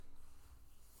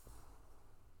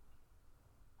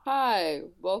Hi,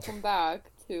 welcome back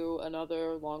to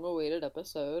another long-awaited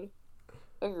episode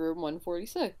of Room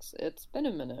 146. It's been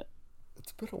a minute.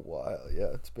 It's been a while.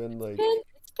 Yeah, it's been It's like been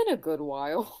it's been a good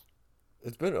while.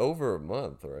 it's been over a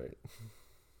month, right?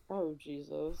 Oh,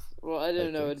 Jesus. Well, I I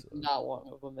didn't know think it'd so. been that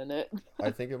long of a minute.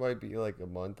 I think it might be like a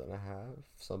month and a half.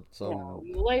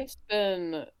 Yeah,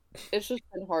 Some it's just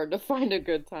been hard to find a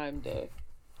good time to,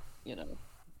 you know.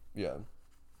 yeah.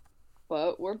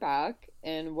 But we're back,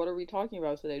 and what are we talking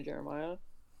about today, Jeremiah?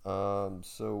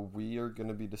 So we are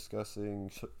gonna be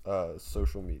discussing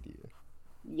social media.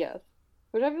 Yes.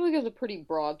 Which I feel like is a pretty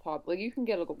broad top. Like you can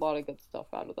get a lot of good stuff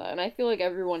out of that. And I feel like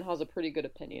everyone has a pretty good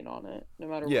opinion on it, no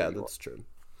matter where Yeah, you are. that's true.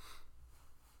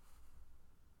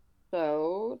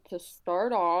 So, to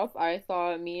start off, I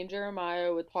thought me and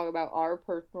Jeremiah would talk about our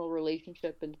personal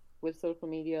relationship with social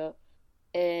media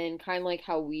and kind of like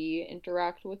how we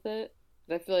interact with it.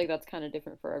 'Cause I feel like that's kind of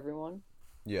different for everyone.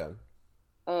 Yeah.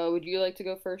 Would you like to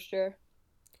go first, Jer?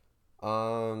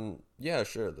 Yeah,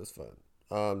 sure, that's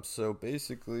fine. So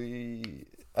basically,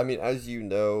 I mean, as you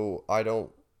know, I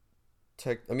don't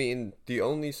I mean, the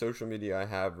only social media I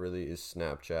have really is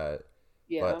Snapchat,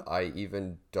 Yeah. but I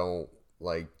even don't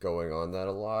like going on that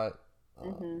a lot.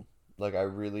 Mm-hmm. Like I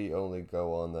really only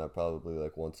go on that probably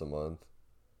like once a month.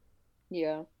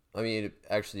 Yeah. I mean,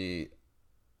 actually,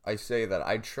 I say that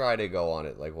I try to go on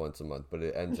it like once a month, but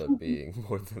it ends up being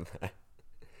more than that.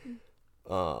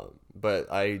 But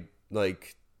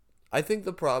I think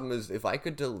the problem is if I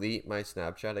could delete my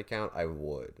Snapchat account, I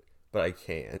would, but I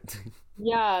can't.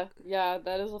 Yeah, yeah,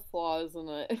 that is a flaw, isn't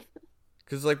it?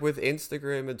 Cause like with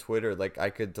Instagram and Twitter, like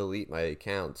I could delete my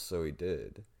accounts, so he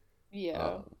did.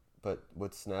 Yeah. But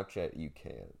with Snapchat, you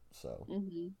can't. So,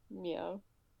 Mm-hmm. Yeah.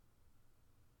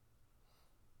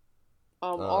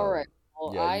 All um, right.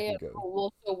 Well, yeah, you can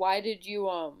go. so why did you,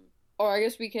 or I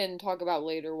guess we can talk about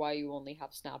later why you only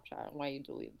have Snapchat and why you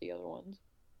deleted the other ones.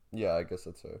 Yeah, I guess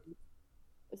that's fair.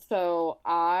 So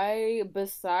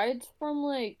besides from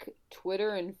like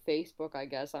Twitter and Facebook, I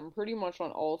guess, I'm pretty much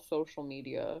on all social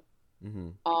media. Mm-hmm.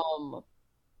 Um,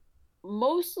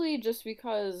 Mostly just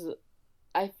because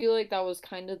I feel like that was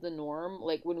kind of the norm.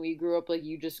 Like when we grew up, like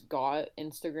you just got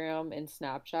Instagram and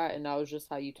Snapchat, and that was just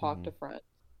how you talk Mm-hmm. to friends.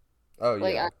 Oh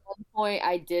Like yeah. at one point,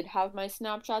 I did have my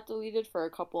Snapchat deleted for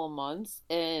a couple of months,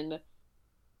 and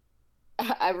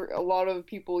a lot of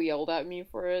people yelled at me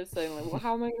for it, saying like, "Well,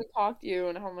 how am I gonna talk to you,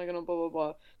 and how am I gonna blah blah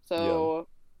blah?" Yeah. So,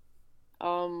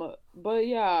 but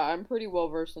yeah, I'm pretty well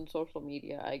versed in social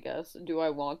media, I guess. Do I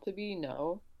want to be?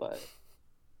 No, but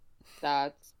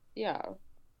that's yeah.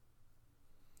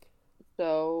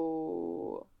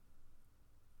 So,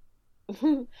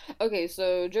 okay,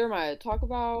 so Jeremiah, talk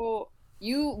about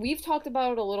you. We've talked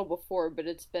about it a little before, but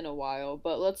it's been a while.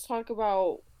 But let's talk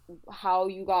about how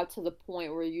you got to the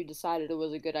point where you decided it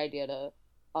was a good idea to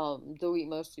delete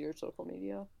most of your social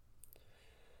media.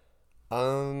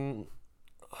 Um,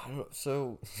 I don't.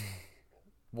 So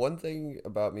one thing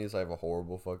about me is I have a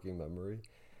horrible fucking memory.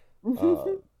 Uh,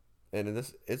 and in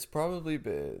this, it's probably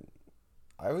been.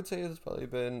 I would say it's probably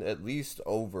been at least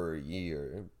over a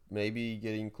year, maybe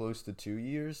getting close to 2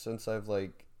 years since I've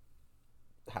like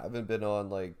haven't been on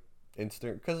like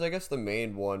Insta because I guess the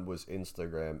main one was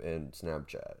Instagram and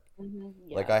Snapchat.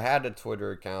 Like Yeah. I had a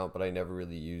Twitter account, but I never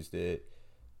really used it.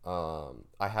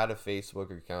 I had a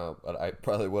Facebook account, but I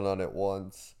probably went on it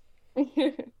once.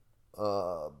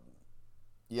 Um,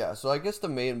 yeah, so I guess the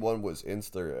main one was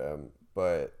Instagram,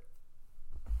 but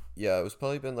yeah, it was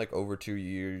probably been like over 2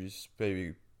 years,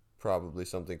 maybe probably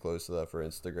something close to that for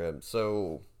Instagram.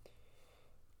 So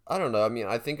I don't know. I mean,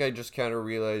 I think I just kind of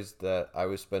realized that I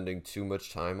was spending too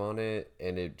much time on it,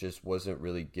 and it just wasn't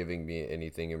really giving me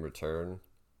anything in return.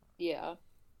 Yeah.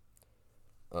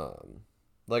 Um,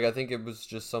 like I think it was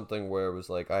just something where it was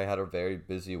like I had a very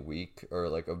busy week or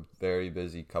like a very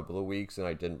busy couple of weeks, and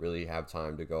I didn't really have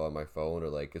time to go on my phone or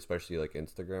like especially like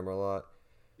Instagram a lot.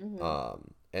 hmm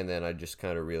And then I just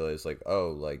kind of realized like, oh,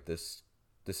 like this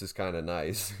is kind of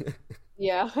nice.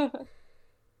 Yeah.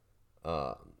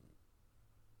 um,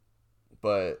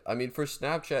 but I mean, for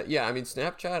Snapchat, yeah, I mean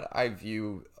Snapchat I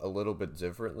view a little bit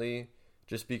differently,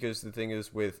 just because the thing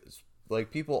is with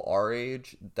like people our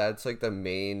age, that's like the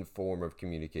main form of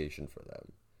communication for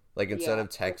them. Like instead Yeah. of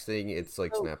texting, it's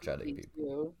like So Snapchatting easy people.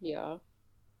 to. Yeah.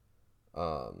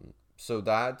 So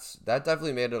that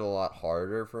definitely made it a lot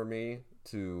harder for me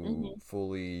to hmm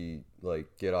fully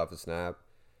like get off of Snap.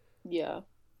 Yeah.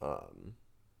 Um,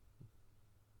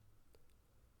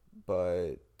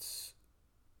 but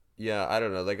yeah, I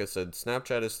don't know. Like I said,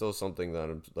 Snapchat is still something that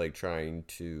I'm like trying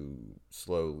to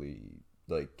slowly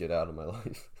like get out of my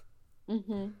life.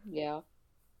 Yeah.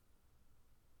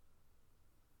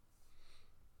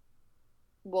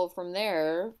 well, from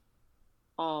there,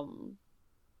 um,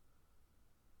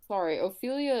 sorry,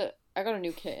 Ophelia, I got a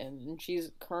new kitten and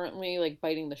she's currently like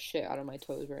biting the shit out of my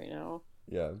toes right now.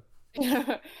 Yeah.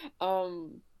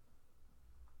 Um,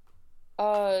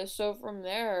 so from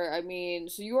there, I mean,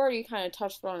 so you already kind of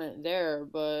touched on it there,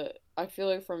 but I feel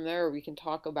like from there we can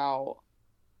talk about,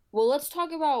 well, let's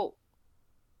talk about,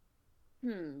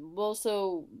 well,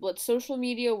 so what social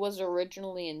media was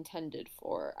originally intended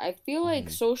for. I feel like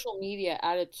Hmm. social media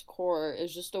at its core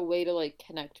is just a way to like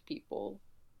connect people.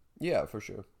 Yeah, for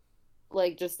sure.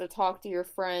 Like just to talk to your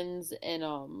friends and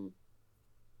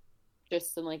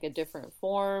just in like a different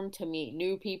form, to meet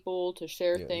new people, to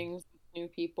share Yeah. things with new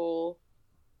people.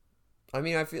 I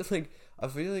mean, I feel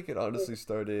like it honestly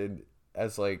started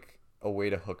as like a way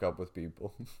to hook up with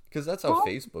people because that's how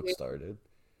Facebook Probably. started.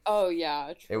 Oh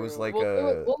yeah, It was true. like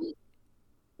Well, a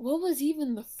what was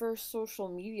even the first social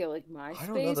media? Like I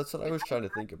don't know, MySpace? that's what I was trying to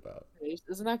think about.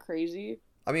 Isn't that crazy?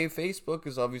 I mean, Facebook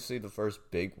is obviously the first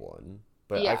big one,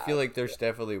 but I feel Yeah, like there's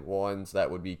definitely ones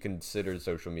that would be considered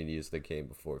social medias that came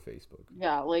before Facebook.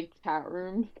 yeah, like chat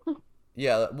rooms.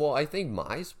 Yeah, well, I think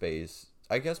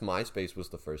I guess MySpace was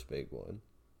the first big one.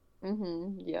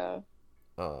 Yeah.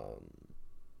 Um,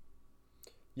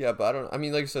 yeah, but I don't, I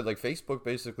mean, like I said, like Facebook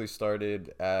basically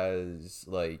started as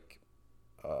like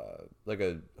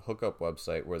a hookup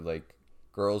website where like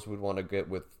girls would want to get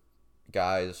with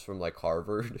guys from like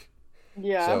Harvard.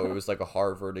 So it Yeah. was like a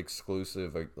Harvard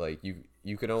exclusive. Like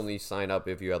you could only sign up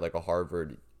if you had like a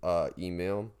Harvard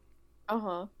email,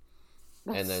 Uh-huh.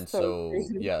 and That's then so so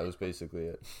crazy. yeah, it was basically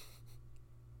it.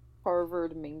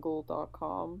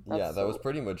 Harvardmingle.com. That's Yeah, that was so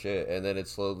pretty much it. And then it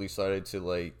slowly started to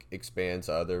like expand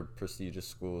to other prestigious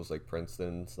schools like Princeton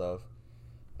and stuff.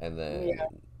 And then yeah.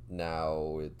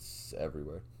 now it's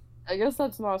everywhere. I guess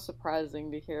that's not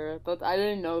surprising to hear. But I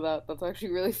didn't know that. That's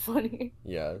actually really funny.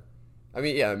 Yeah. I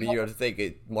mean, you have to think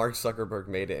it. Mark Zuckerberg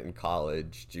made it in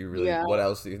college. Do you really? Yeah. What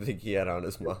else do you think he had on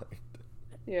his mind?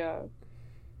 Yeah.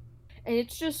 And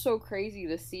it's just so crazy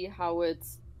to see how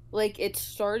it's like it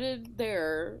started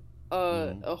there,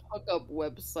 Mm, a hookup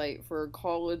website for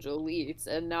college elites,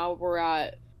 and now we're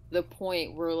at the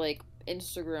point where like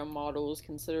Instagram model is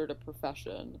considered a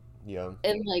profession yeah,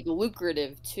 and like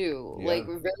lucrative too, yeah, like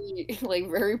very like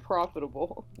very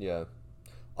profitable. yeah.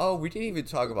 Oh, we didn't even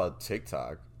talk about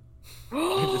TikTok.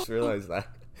 I just realized that.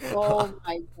 Oh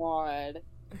my God.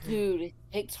 Dude,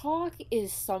 TikTok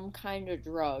is some kind of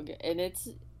drug and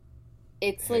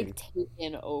it's like Hey,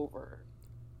 taken over.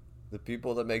 the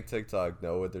people that make TikTok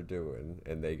know what they're doing,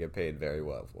 and they get paid very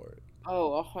well for it.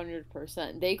 Oh,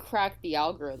 100%. They cracked the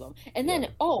algorithm. And Yeah.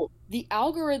 then, oh, the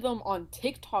algorithm on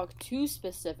TikTok too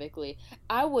specifically.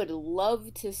 I would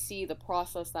love to see the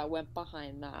process that went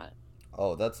behind that.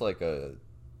 Oh, that's like a.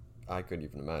 I couldn't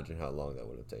even imagine how long that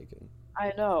would have taken.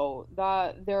 I know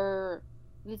that they're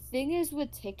the thing is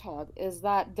with TikTok is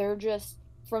that they're just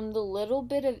from the little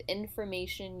bit of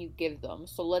information you give them.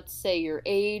 So let's say your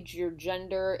age, your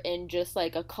gender, and just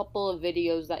like a couple of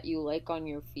videos that you like on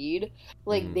your feed.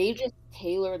 Like Hmm. they just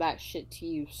tailor that shit to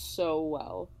you so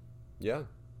well. Yeah.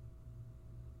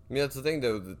 I mean, that's the thing,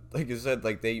 though. Like you said,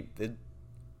 like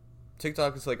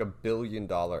TikTok is like $1 billion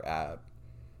app.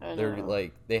 I They're know.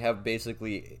 like they have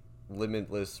basically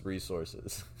limitless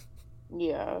resources.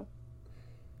 Yeah.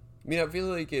 I mean, I feel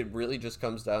like it really just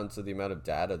comes down to the amount of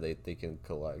data they can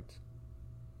collect.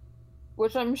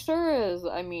 Which I'm sure is,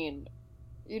 I mean,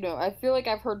 I feel like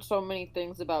I've heard so many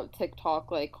things about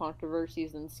TikTok, like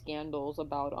controversies and scandals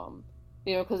about,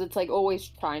 because it's like always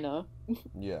China.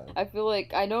 Yeah. I feel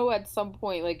like I know at some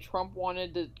point, like Trump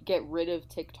wanted to get rid of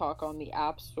TikTok on the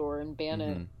App Store and ban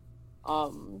it. Hmm.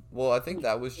 Um, Well, I think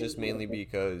that was just mainly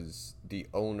because the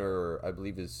owner, I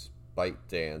believe, is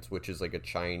ByteDance, which is like a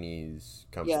Chinese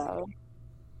company. yeah,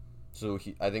 So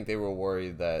I think they were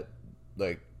worried that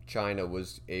like China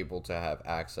was able to have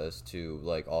access to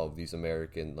like all of these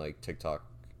American like TikTok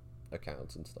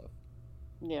accounts and stuff.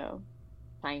 yeah,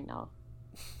 China.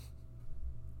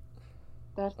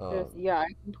 That's just, Um, yeah, I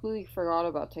completely forgot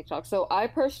about TikTok. So I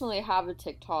personally have a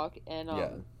TikTok and yeah.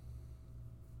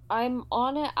 I'm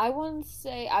on it. I wouldn't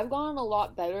say I've gotten a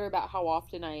lot better about how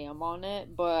often I am on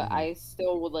it, but Hmm. I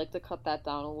still would like to cut that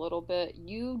down a little bit.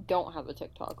 You don't have a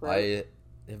TikTok, right? I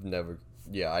have never.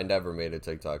 Yeah, I never made a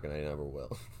TikTok, and I never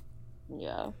will.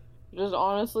 Yeah. Just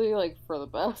honestly, like for the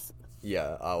best.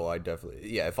 Yeah. Oh, I definitely.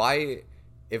 Yeah. If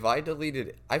I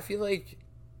deleted, I feel like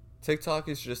TikTok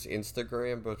is just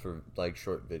Instagram, but for like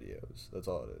short videos. That's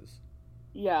all it is.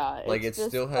 Yeah, Like it's it just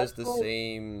still that's has the like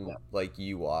same yeah. like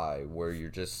UI where you're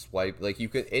just swipe like you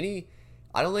could any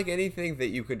I don't like anything that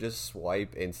you could just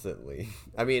swipe instantly.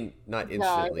 I mean, not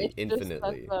Yeah, instantly, it's just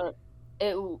such infinitely. a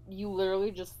it you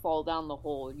literally just fall down the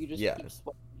hole. You just Yeah, keep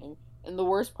swiping. And the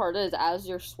worst part is, as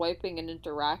you're swiping and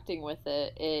interacting with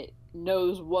it, it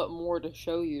knows what more to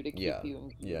show you to keep yeah,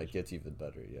 you yeah. It engaged. gets even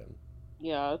better. Yeah,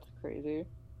 Yeah, it's crazy.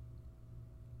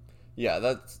 yeah.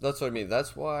 That's what I mean.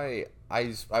 That's why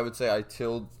I would say I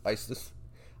still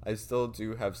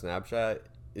do have Snapchat.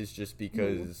 Is just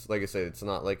Mhm. because, like I said, it's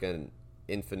not like an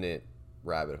infinite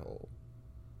rabbit hole.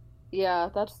 Yeah,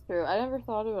 that's true. I never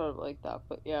thought about it like that,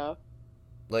 but yeah.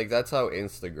 Like that's how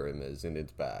Instagram is, and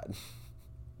it's bad.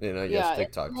 And I guess Yeah,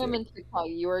 TikTok Instagram too. and TikTok,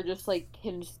 you are just like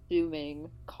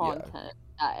consuming Yeah, content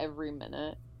at every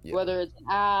minute. yeah, Whether it's an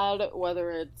ad,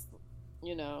 whether it's,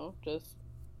 just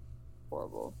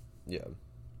horrible. yeah.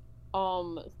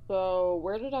 Um, so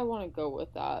where did I want to go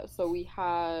with that? So we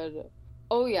had,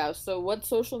 oh yeah, so what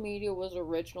social media was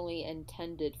originally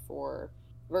intended for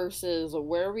versus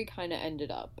where we kind of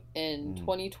ended up in Mm-hmm.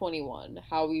 2021,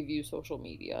 how we view social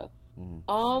media. Mm-hmm.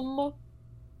 Um,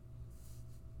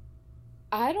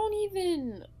 I don't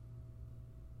even,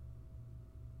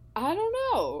 I don't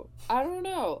know. I don't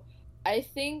know. I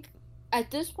think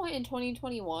at this point in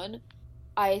 2021,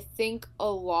 I think a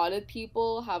lot of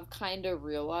people have kind of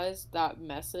realized that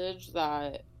message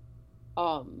that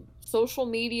social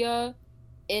media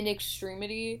in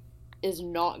extremity is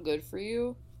not good for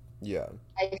you. Yeah.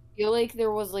 I feel like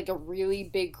there was like a really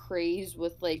big craze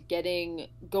with like getting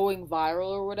going viral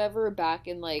or whatever back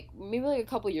in like maybe like a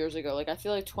couple years ago. Like I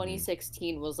feel like Mm-hmm.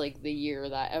 2016 was like the year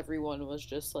that everyone was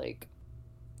just like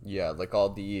Yeah, like all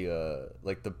the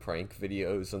like the prank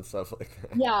videos and stuff like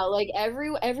that. yeah, like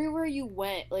everywhere you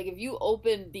went, like if you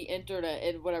opened the internet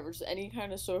and whatever, just any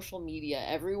kind of social media,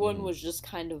 everyone Mm-hmm. was just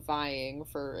kind of vying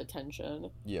for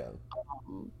attention. Yeah.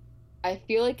 Um, I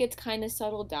feel like it's kind of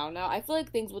settled down now. I feel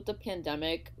like things with the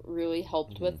pandemic really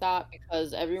helped Mm-hmm. with that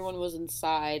because everyone was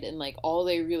inside and like all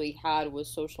they really had was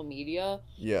social media.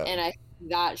 Yeah. And I think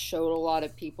that showed a lot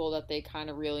of people that they kind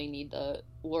of really need to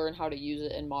learn how to use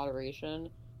it in moderation.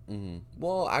 Mm-hmm.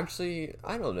 Well, actually,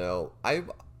 I don't know.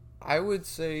 I would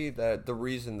say that the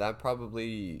reason that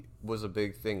probably was a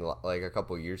big thing like a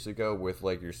couple years ago with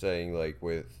like you're saying like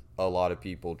with a lot of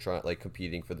people trying like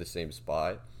competing for the same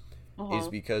spot is Uh-huh.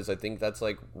 because I think that's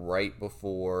like right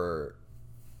before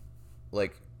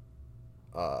like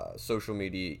social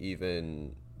media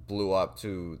even blew up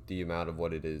to the amount of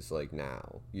what it is like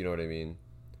now. You know what I mean?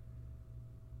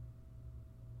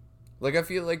 Like I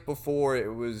feel like before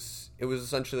it was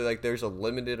essentially like there's a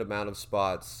limited amount of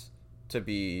spots to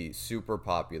be super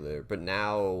popular, but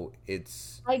now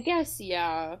it's I guess,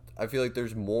 yeah. I feel like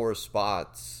there's more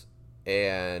spots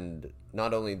and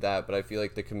not only that, but I feel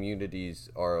like the communities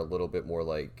are a little bit more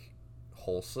like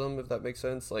wholesome if that makes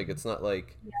sense. Like it's not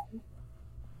like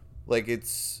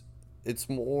it's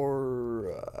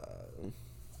more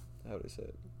how do I say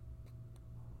it?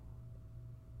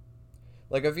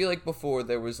 Like I feel like before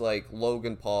there was like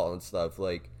Logan Paul and stuff.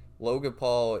 Like Logan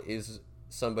Paul is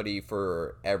somebody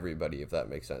for everybody, if that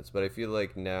makes sense. But I feel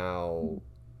like now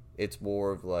it's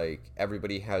more of like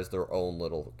everybody has their own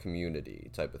little community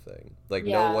type of thing. Like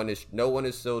Yeah. no one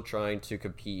is still trying to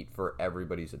compete for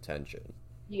everybody's attention.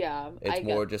 Yeah, It's I get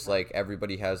more just that. like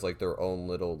everybody has like their own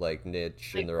little like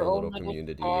niche and Like their their own own little little community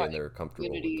spot and and they're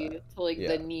comfortable with community that. to like the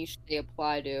Yeah. niche they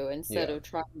apply to instead Yeah. of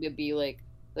trying to be like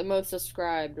the most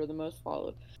subscribed or the most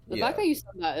followed. The fact Yeah. that you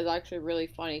said that is actually really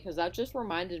funny because that just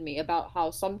reminded me about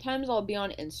how sometimes I'll be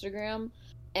on Instagram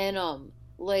and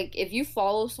like if you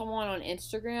follow someone on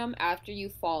Instagram after you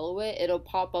follow it, it'll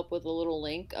pop up with a little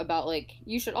link about like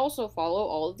you should also follow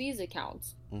all of these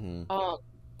accounts. Mhm. Um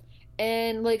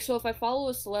and like so if I follow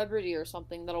a celebrity or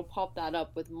something, that'll pop that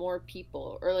up with more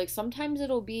people. Or like sometimes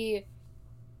it'll be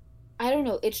I don't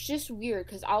know, it's just weird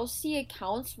because I'll see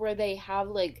accounts where they have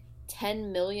like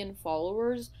 10 million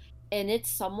followers and it's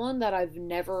someone that I've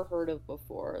never heard of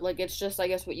before. Like it's just I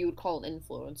guess what you would call an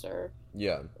influencer,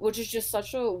 Yeah. which is just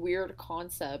such a weird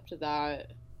concept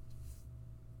that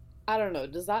I don't know,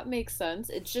 does that make sense?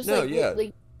 It's just No, like yeah.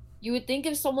 like you would think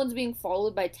if someone's being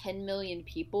followed by 10 million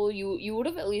people, you would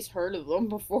have at least heard of them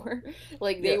before.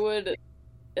 Like they Yeah. would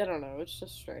I don't know, it's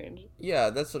just strange. Yeah,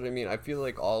 that's what I mean. I feel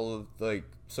like all of like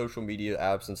social media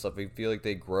apps and stuff, I feel like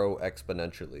they grow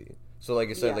exponentially. So like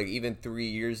I said, Yeah. like even 3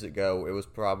 years ago, it was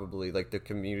probably like the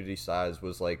community size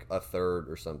was like a third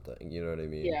or something. You know what I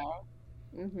mean? Yeah.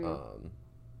 Mhm. Um,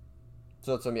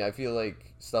 so that's what I mean. I feel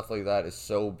like stuff like that is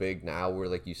so big now, where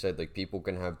like you said, like people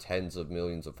can have tens of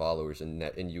millions of followers and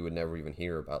you would never even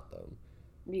hear about them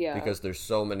Yeah. because there's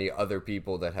so many other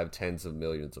people that have tens of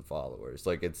millions of followers.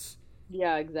 Like it's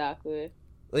Yeah, exactly.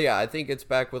 yeah, I think it's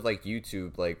back with like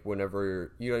YouTube, like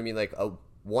whenever you know what I mean, like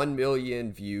 1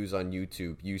 million views on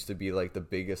YouTube used to be like the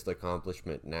biggest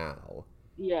accomplishment now.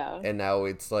 Yeah. And now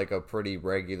it's like a pretty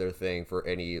regular thing for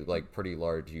any like pretty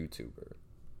large YouTuber.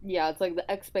 Yeah, it's like the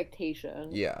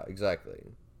expectation. Yeah,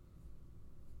 exactly.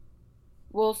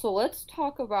 Well, so let's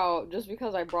talk about, just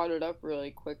because I brought it up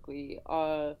really quickly,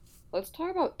 let's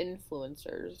talk about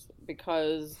influencers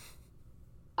because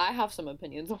I have some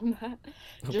opinions on that.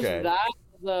 Just Okay.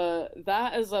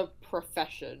 that is a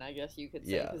profession, I guess you could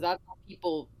say, Yeah. because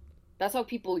that's how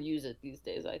people use it these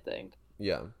days, I think.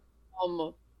 Yeah.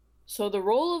 Um, so the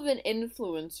role of an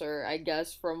influencer, I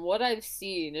guess, from what I've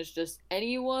seen, is just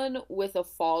anyone with a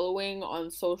following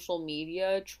on social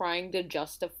media trying to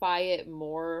justify it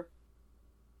more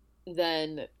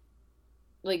than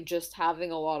like just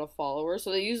having a lot of followers.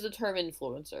 So they use the term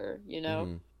influencer, you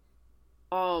know? Mhm.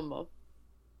 Um,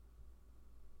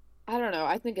 I don't know.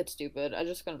 I think it's stupid.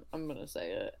 I'm gonna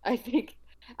say it. I think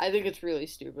it's really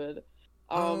stupid.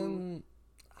 Um, Um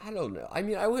I don't know. I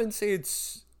mean, I wouldn't say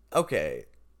it's okay.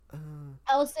 Uh,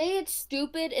 I'll say it's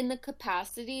stupid in the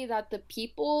capacity that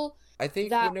I think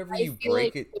that whenever I you feel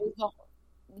break like it the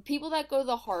people that go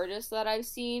the hardest that I've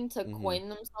seen to mhm. coin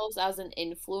themselves as an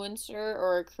influencer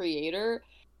or a creator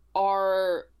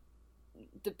are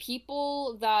the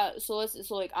people that so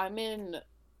like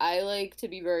I like to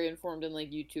be very informed in like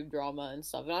YouTube drama and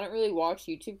stuff. And I don't really watch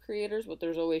YouTube creators, but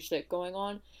there's always shit going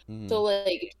on. Mhm. So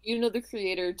like you know the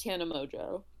creator Tana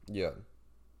Mojo. Yeah.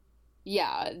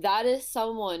 Yeah, that is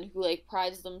someone who like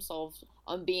prides themselves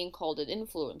on being called an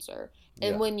influencer.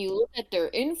 And Yeah. when you look at their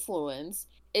influence,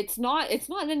 it's not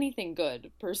anything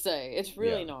good per se. It's Yeah.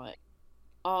 really not.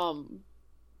 Um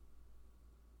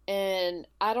And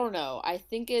I don't know. I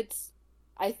think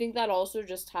that also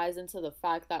just ties into the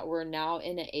fact that we're now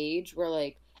in an age where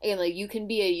like again like you can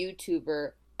be a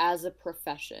YouTuber as a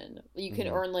profession. You can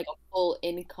Mhm. earn like a full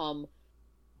income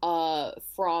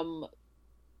from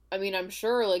I mean, I'm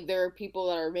sure like there are people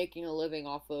that are making a living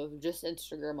off of just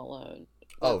Instagram alone.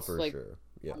 Oh, That's for like sure.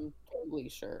 Yeah. I'm totally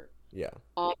sure. Yeah.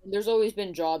 There's always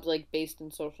been jobs like based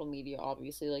in social media,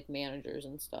 obviously, like managers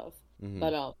and stuff. Mhm.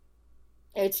 But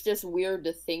it's just weird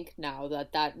to think now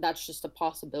that's just a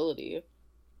possibility.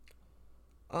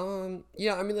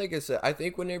 Yeah, I mean, like I said, I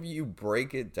think whenever you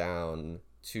break it down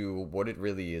to what it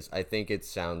really is, I think it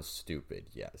sounds stupid,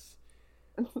 yes.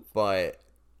 But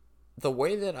the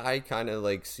way that I kind of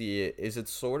like see it is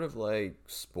it's sort of like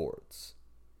sports.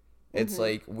 It's Hmm.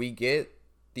 like we get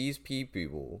these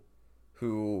people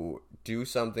who do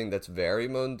something that's very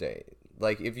mundane.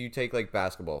 Like if you take like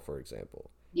basketball for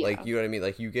example. Like Yeah. you know what I mean?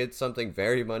 Like you get something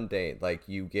very mundane. Like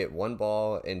you get one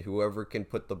ball and whoever can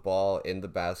put the ball in the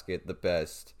basket the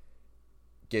best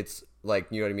gets like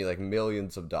you know what I mean, like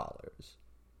millions of dollars.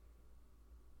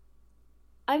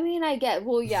 I mean, I get,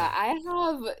 well,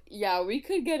 yeah, we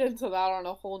could get into that on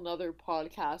a whole nother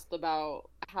podcast about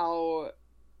how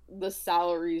the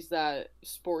salaries that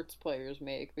sports players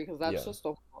make, because that's Yeah, just a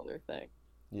whole other thing.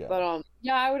 yeah, But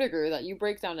yeah, I would agree that you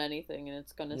break down anything and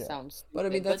it's gonna yeah. sound But I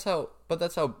mean stupid. But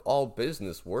that's how all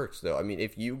business works though. I mean,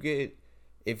 if you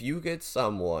get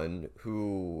someone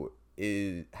who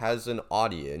is has an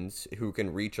audience who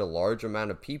can reach a large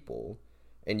amount of people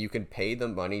and you can pay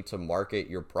them money to market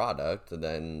your product,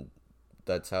 then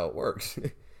that's how it works.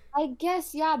 I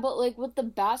guess yeah, but like with the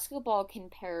basketball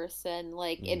comparison,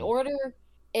 like Hmm.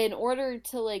 in order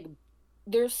to like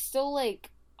there's still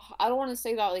like I don't want to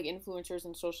say that like influencers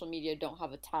and social media don't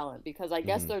have a talent because I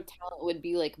guess Hmm. their talent would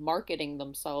be like marketing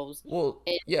themselves Well,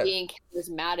 and yeah, being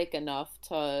charismatic enough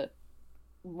to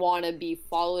want to be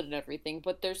followed and everything,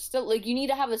 but there's still like you need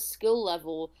to have a skill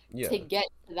level yeah, to get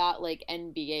to that like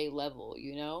NBA level,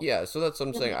 you know? yeah. So that's what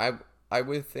I'm saying. Mhm. I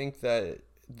would think that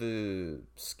the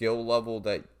skill level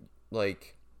that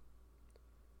like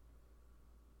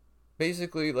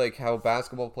basically like how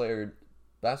basketball players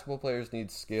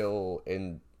need skill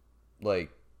in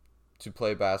like to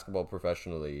play basketball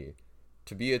professionally.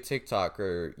 To be a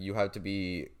TikToker, you have to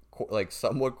be like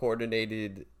somewhat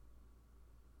coordinated.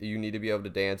 You need to be able to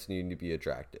dance and you need to be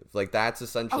attractive. Like that's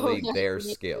Oh essentially yeah, their you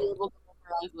need to be skill. able to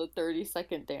memorize the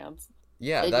 30-second dance.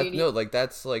 Yeah, Like you that need no, like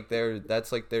that's like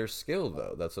their skill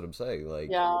though. That's what I'm saying.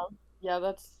 Yeah, yeah,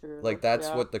 that's true. Like That's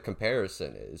that's yeah, what the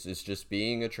comparison is. It's just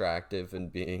being attractive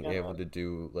and being yeah, able to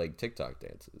do like TikTok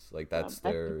dances. Like yeah. I think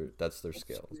that's their that's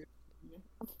skill. true.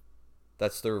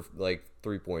 That's their like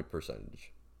 3 point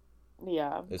percentage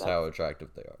Yeah, is how that's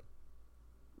attractive they are.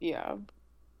 yeah.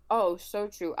 Oh, so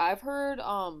true. I've heard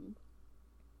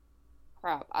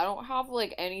crap. I don't have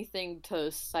like anything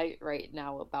to cite right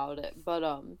now about it, but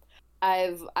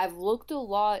I've looked a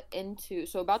lot into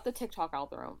so about the TikTok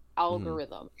Mm-hmm.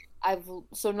 algorithm. I've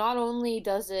so not only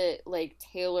does it like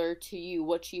tailor to you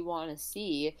what you want to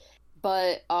see,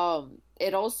 but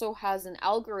it also has an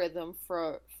algorithm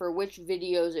for which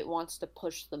videos it wants to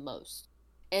push the most.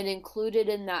 And included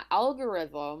in that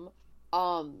algorithm,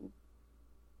 um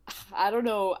I don't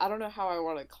know how I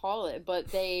want to call it, but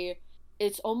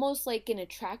it's almost like an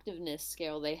attractiveness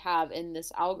scale they have in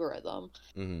this algorithm.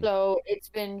 Mm-hmm. So it's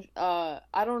been I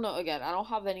don't know, again, I don't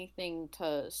have anything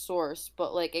to source,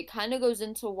 but like it kind of goes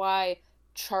into why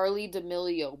Charlie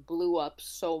D'Amelio blew up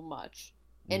so much.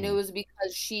 And it Mm-hmm. was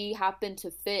because she happened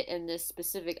to fit in this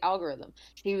specific algorithm.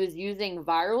 She was using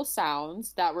viral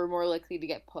sounds that were more likely to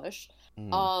get pushed.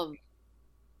 Mm-hmm. Um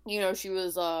she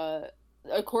was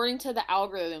according to the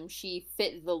algorithm, she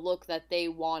fit the look that they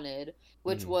wanted,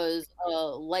 which Mm-hmm. was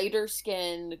lighter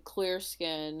skin, clear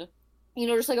skin,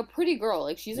 just like a pretty girl.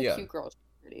 Like she's a Yeah. cute girl,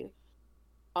 she's pretty.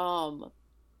 Um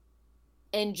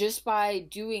and just by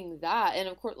doing that, and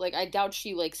of course, like I doubt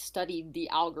she like studied the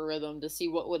algorithm to see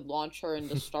what would launch her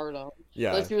into stardom.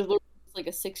 Like Yeah. she was literally just, like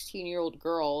a 16-year-old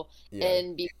girl, Yeah.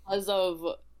 and because of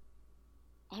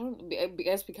I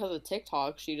guess because of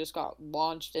TikTok, she just got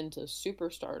launched into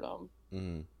superstardom.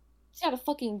 Mm-hmm. She had a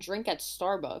fucking drink at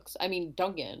Starbucks. I mean,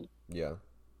 Dunkin'. Yeah.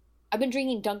 I've been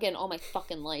drinking Dunkin' all my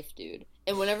fucking life, dude.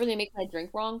 And whenever they make my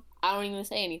drink wrong, I don't even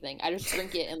say anything. I just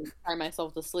drink it and cry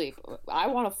myself to sleep. I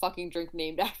want a fucking drink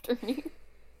named after me.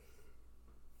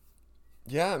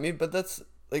 Yeah, I mean, but that's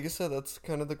like I said, that's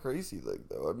kind of the crazy thing,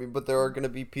 though. I mean, but there are gonna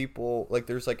be people like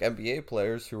there's like NBA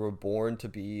players who were born to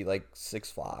be like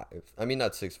 6'5". I mean,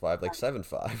 not 6'5", like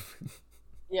 7'5".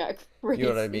 Yeah, You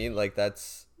know what I crazy. mean? Like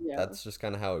Yeah. that's just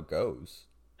kind of how it goes.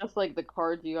 Just like the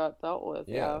cards you got dealt with,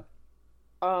 Yeah. yeah.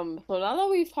 So now that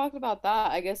we've talked about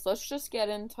that, I guess let's just get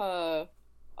into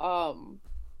um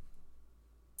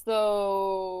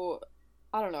So,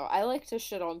 I don't know. I like to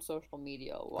shit on social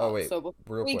media a Oh lot. wait, So before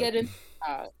real we quick. get into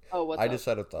that, oh, what's I up? just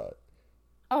had a thought.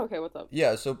 Oh, okay, what's up?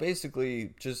 Yeah, so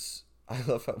basically, just I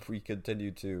love how we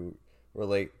continue to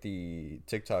relate the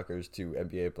TikTokers to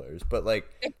NBA players, but like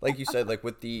you said, like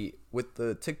with the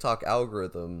TikTok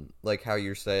algorithm, like how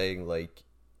you're saying, like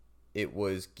it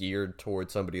was geared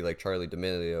towards somebody like Charlie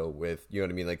D'Amelio with, you know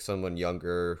what I mean, like someone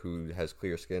younger who has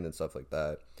clear skin and stuff like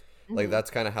that. Like Hmm.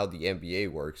 that's kind of how the NBA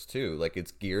works too. Like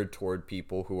it's geared toward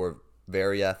people who are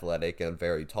very athletic and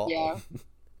very tall. Yeah,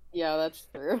 yeah, that's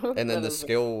true. And then That the is,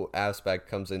 skill aspect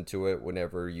comes into it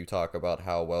whenever you talk about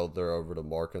how well they're able to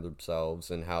market themselves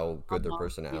and how good their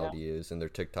yeah, personality is and their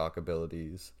TikTok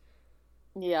abilities.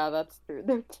 yeah, that's true.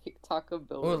 Their TikTok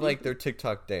Or abilities. like their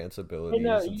TikTok dance I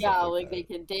know, abilities and stuff yeah, like like they that.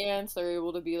 can dance. They're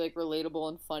able to be like relatable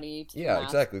and funny to the Yeah,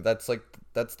 mass. exactly. That's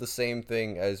the same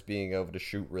thing as being able to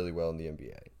shoot really well in the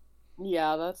NBA.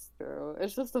 Yeah, that's true.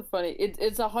 It's just a funny.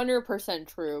 It's 100%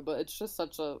 true, but it's just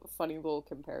such a funny little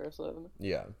comparison.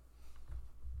 Yeah.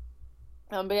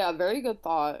 But yeah, very good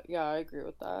thought. Yeah, I agree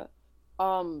with that.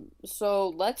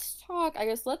 So I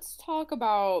guess let's talk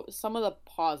about some of the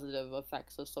positive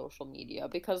effects of social media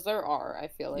because there are, I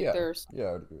feel like Yeah. there's Yeah,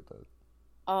 I would agree with that.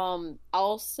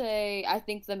 I'll say I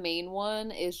think the main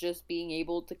one is just being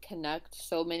able to connect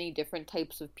so many different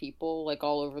types of people like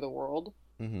all over the world.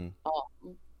 Mhm.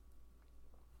 Um,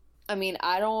 I mean,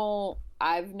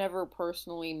 I've never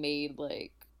personally made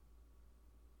like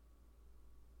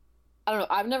I don't know.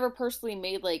 I've never personally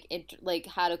made like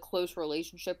had a close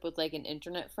relationship with like an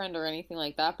internet friend or anything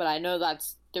like that, but I know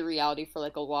that's the reality for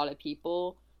like a lot of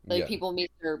people. Like Yeah. people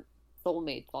meet their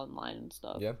soulmates online and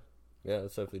stuff. Yeah. Yeah,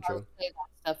 that's definitely I would true. say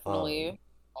that's Um definitely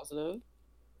positive.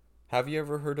 have you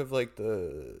ever heard of like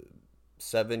the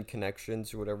 7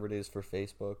 connections or whatever it is for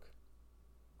Facebook?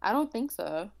 I don't think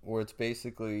so. Where it's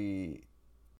basically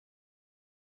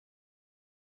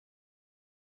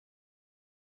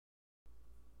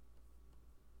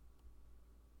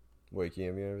wait, can you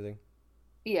hear me and everything?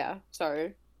 Yeah,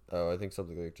 sorry. Oh, I think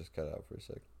something like just cut out for a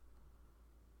sec.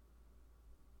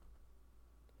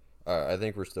 Alright, I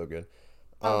think we're still good.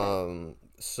 Okay.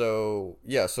 So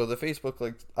yeah, so the Facebook,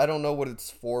 like I don't know what it's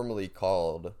formally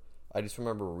called. I just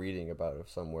remember reading about it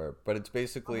somewhere, but it's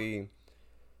Uh-huh. basically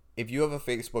if you have a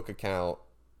Facebook account,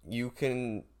 you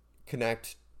can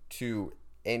connect to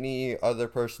any other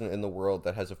person in the world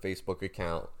that has a Facebook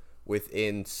account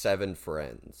within 7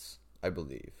 friends, I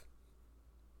believe.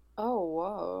 Oh,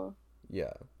 whoa.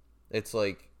 Yeah. It's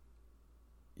like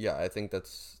yeah, I think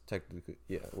that's technically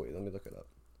yeah, wait, let me look it up.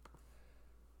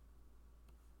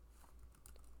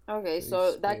 Okay,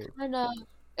 so that Facebook. kind of,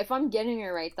 if I'm getting it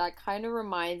right, that kind of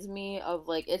reminds me of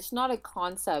like, it's not a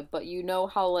concept, but you know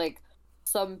how like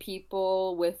some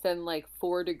people within like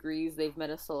 4 degrees they've met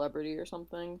a celebrity or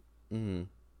something? Mm-hmm.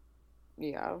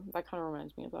 Yeah, that kind of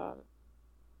reminds me of that.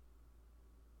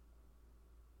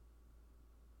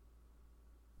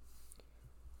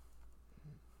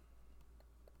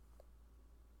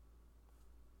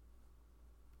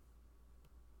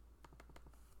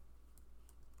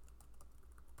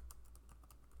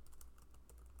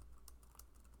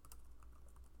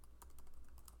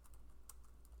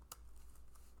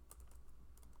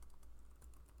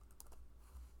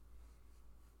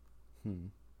 Hmm.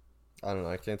 I don't know.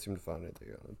 I can't seem to find anything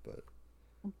on it, but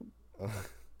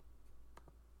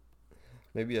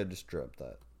maybe I just dreamt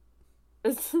that.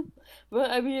 It's,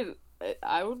 but I mean,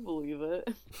 I would believe it.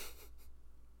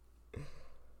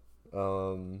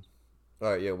 Um.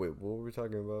 All right. Yeah. Wait. What were we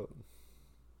talking about?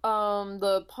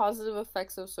 The positive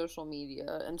effects of social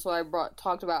media, and so I brought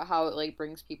talked about how it like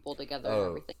brings people together and Oh.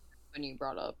 everything when you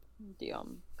brought up the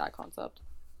that concept.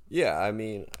 Yeah. I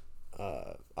mean,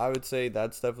 I would say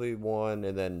that's definitely one,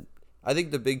 and then I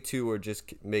think the big two are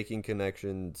just making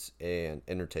connections and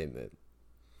entertainment.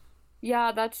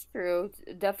 Yeah, that's true.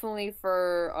 Definitely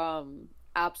for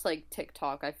apps like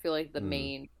TikTok, I feel like the Mm.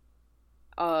 main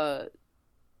uh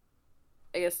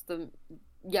I guess the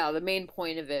main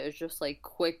point of it is just like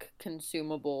quick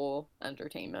consumable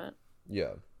entertainment.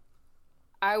 Yeah.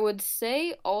 I would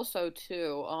say also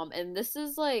too, and this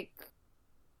is like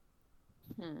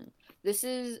hmm, this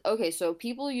is okay, so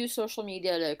people use social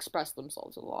media to express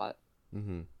themselves a lot.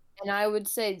 Mm-hmm. And I would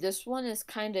say this one is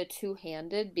kind of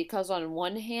two-handed because on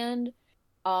one hand,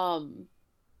 um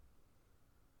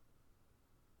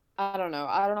I don't know.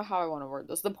 I don't know how I want to word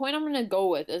this. The point I'm gonna go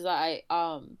with is that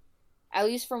at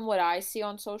least from what I see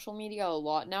on social media a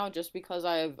lot now, just because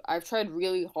I've tried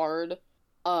really hard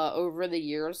over the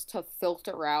years to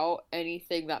filter out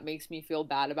anything that makes me feel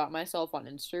bad about myself on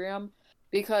Instagram.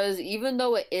 Because even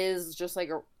though it is just like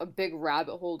a big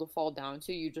rabbit hole to fall down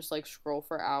to, you just like scroll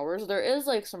for hours, there is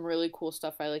like some really cool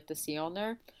stuff I like to see on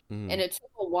there. Mm-hmm. And it took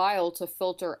a while to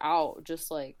filter out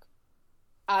just like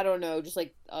I don't know, just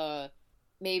like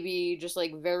maybe just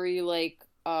like very like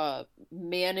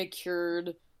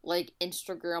manicured like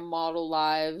Instagram model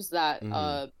lives that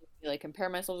Mm-hmm. like compare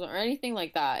myself or anything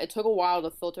like that. It took a while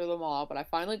to filter them all out, but I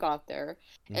finally got there.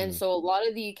 And Mm-hmm. so a lot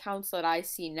of the accounts that I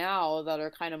see now that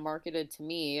are kind of marketed to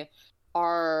me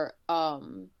are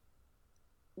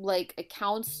like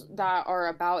accounts that are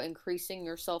about increasing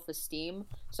your self-esteem.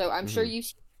 So I'm sure Mm-hmm. you've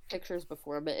seen pictures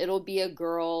before, but it'll be a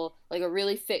girl, like a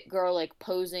really fit girl, like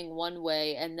posing one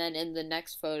way, and then in the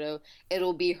next photo,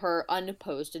 it'll be her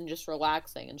unposed and just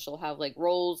relaxing, and she'll have like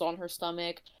rolls on her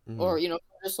stomach, Mm-hmm. or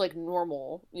just like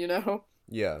normal, you know?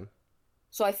 Yeah.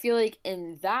 So I feel like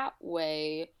in that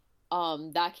way,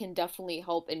 that can definitely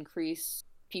help increase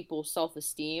people's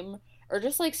self-esteem or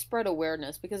just like spread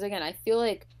awareness because again, I feel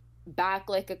like back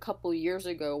like a couple years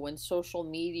ago when social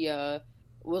media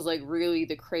was like really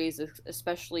the craze,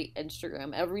 especially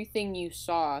Instagram, everything you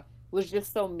saw was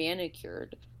just so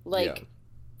manicured. Yeah. Like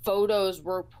photos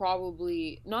were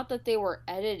probably not that they were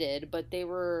edited, but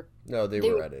No, they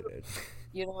they were were edited.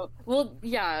 well,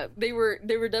 yeah, they were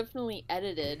definitely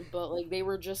edited, but like they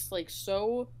were just like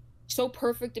so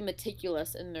perfect and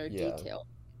meticulous in their Yeah. detail.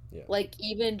 Yeah. Like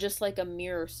even just like a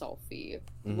mirror selfie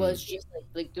Mm-hmm. was just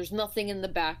like there's nothing in the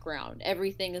background.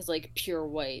 Everything is like pure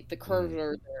white. The Mm-hmm. curves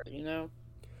are there, you know?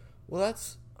 Well,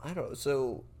 that's I don't.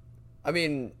 So I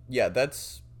mean, yeah,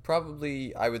 that's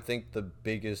probably I would think the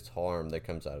biggest harm that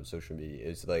comes out of social media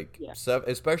is like Yeah. stuff,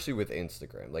 especially with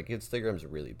Instagram. Like Instagram's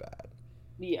really bad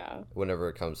Yeah. whenever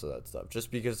it comes to that stuff,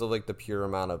 just because of like the pure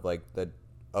amount of like the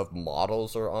of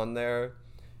models are on there.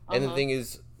 And the Uh-huh. thing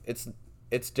is,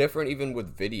 it's different even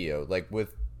with video. Like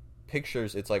with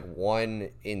pictures, it's like one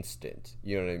instant.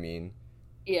 You know what I mean?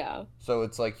 Yeah. So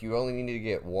it's like you only need to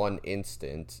get one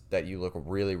instant that you look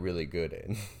really, really good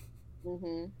in.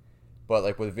 Mhm. But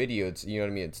like with video, it's you know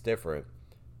what I mean. It's different.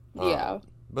 Um, Yeah.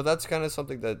 but that's kind of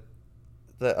something that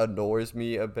annoys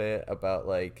me a bit about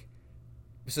like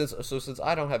since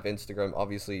I don't have Instagram,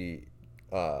 obviously,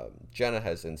 Jenna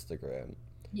has Instagram.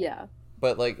 Yeah.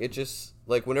 But like it just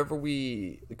like whenever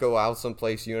we go out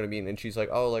someplace, you know what I mean, and she's like,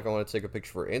 "Oh, like I want to take a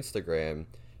picture for Instagram."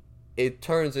 It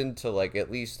turns into like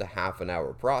at least a half an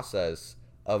hour process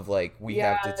of like we Yeah,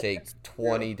 have to take that's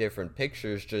true. 20 different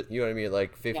pictures just you know what I mean,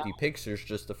 like Yeah. 50 pictures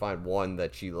just to find one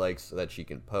that she likes so that she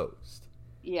can post.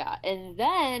 Yeah, and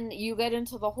then you get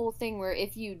into the whole thing where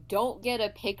if you don't get a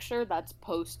picture that's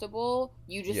postable,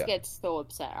 you just Yeah. get so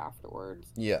upset afterwards.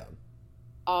 Yeah.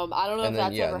 I don't know if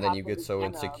that's ever And then you happened get with so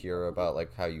Jenna, insecure but about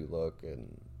like how you look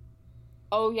and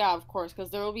oh yeah, of course, because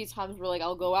there will be times where like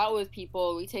I'll go out with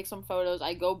people, we take some photos,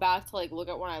 I go back to like look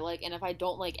at what I like, and if I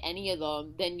don't like any of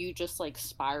them, then you just like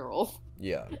spiral.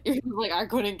 Yeah. You're like, I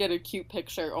couldn't get a cute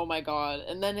picture. Oh my God.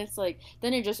 And then it's like,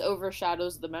 then it just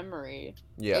overshadows the memory. It's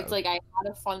Yeah. like I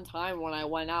had a fun time when I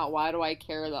went out. Why do I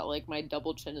care that like my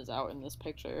double chin is out in this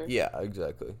picture? Yeah,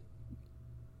 exactly.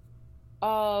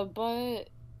 But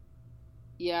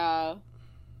yeah,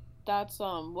 that's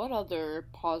what other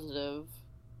positive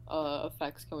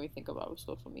effects can we think about with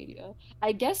social media?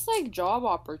 I guess like job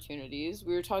opportunities.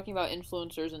 We were talking about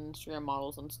influencers and Instagram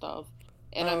models and stuff.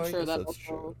 And Oh, I'm I sure guess that that's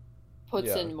true. also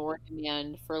puts Yeah. in more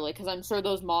demand for like because I'm sure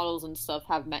those models and stuff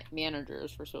have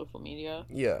managers for social media.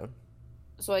 Yeah.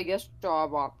 So I guess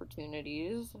job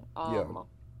opportunities. Yeah.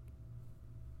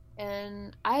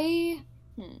 And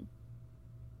hmm,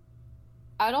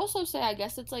 I'd also say I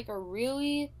guess it's like a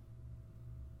really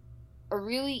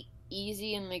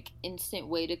easy and like instant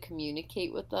way to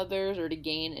communicate with others or to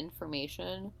gain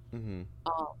information. Mhm.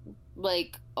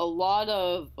 Like a lot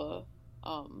of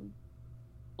um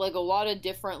like a lot of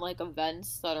different like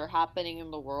events that are happening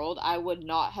in the world I would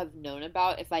not have known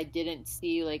about if I didn't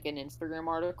see like an Instagram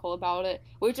article about it,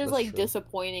 which is That's like true.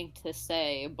 disappointing to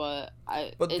say, but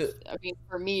But the I mean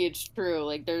for me it's true.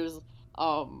 Like there's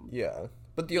um yeah.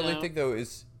 But the you only know. thing though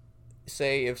is,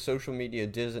 say if social media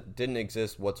didn't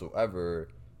exist whatsoever,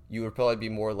 you would probably be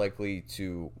more likely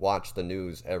to watch the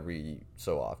news every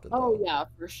so often Oh though. yeah,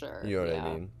 for sure. You know what I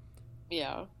Yeah. mean?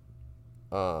 Yeah.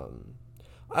 Um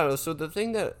I don't know. So the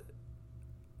thing that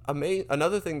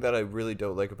another thing that I really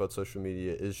don't like about social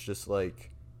media is just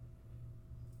like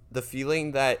the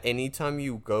feeling that anytime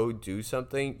you go do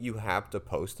something, you have to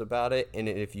post about it, and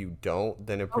if you don't,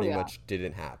 then it Oh pretty yeah. much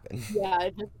didn't happen. Yeah,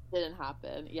 it just didn't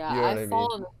happen. Yeah, You know what I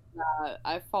mean?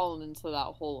 I've fallen into that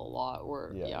hole a lot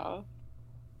where Yeah. yeah.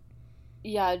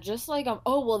 Yeah, just like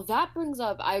oh well that brings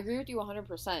up I agree with you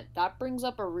 100%. That brings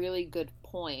up a really good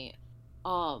point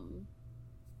um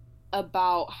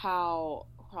about how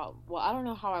well I don't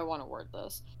know how I want to word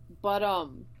this, but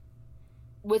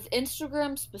with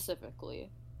Instagram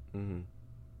specifically, Mhm.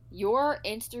 your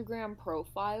Instagram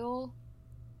profile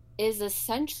is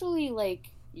essentially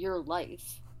like your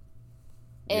life.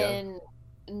 Yeah. And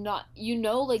not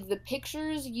like the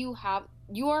pictures you have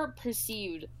you are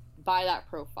perceived by that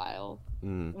profile.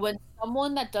 Mhm. When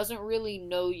someone that doesn't really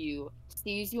know you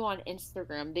sees you on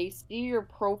Instagram, they see your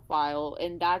profile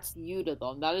and that's you to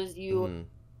them. That is you Mhm.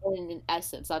 in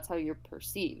essence. That's how you're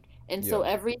perceived. And so Yeah.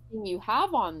 everything you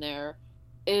have on there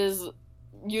is,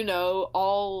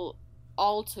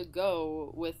 all to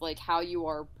go with like how you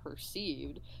are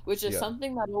perceived, which is Yeah.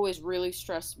 something that always really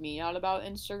stressed me out about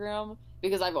Instagram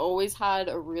because I've always had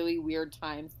a really weird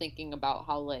time thinking about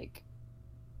how like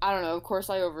I don't know, of course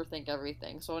I overthink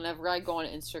everything. So whenever I go on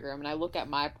Instagram and I look at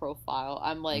my profile,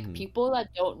 I'm like, Mhm. people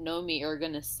that don't know me are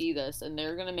gonna see this and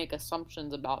they're gonna make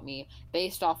assumptions about me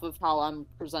based off of how I'm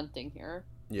presenting here.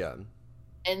 Yeah.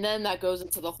 And then that goes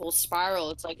into the whole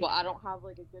spiral. It's like, well, I don't have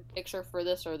like a good picture for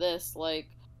this or this. Like,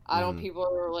 I don't. Mhm. People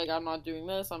are like, I'm not doing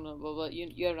this. I'm not blah blah. You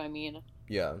know what I mean?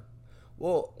 Yeah.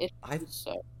 Well, It's I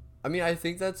so. I mean, I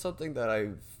think that's something that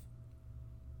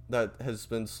has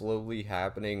been slowly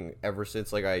happening ever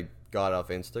since like I got off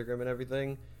Instagram and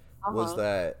everything, Uh was huh.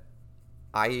 that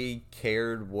I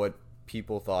cared what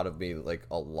people thought of me like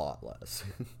a lot less.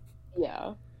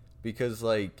 Yeah. Because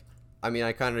like I mean,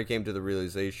 I kind of came to the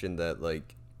realization that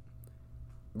like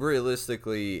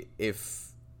realistically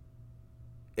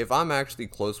if I'm actually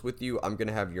close with you, I'm going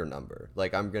to have your number.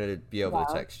 Like I'm going to be able to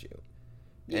Yeah. text you.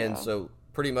 And Yeah. so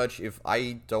pretty much if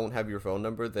I don't have your phone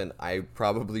number, then I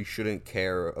probably shouldn't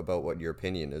care about what your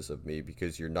opinion is of me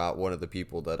because you're not one of the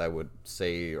people that I would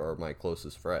say are my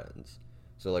closest friends.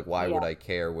 So like why Yeah. would I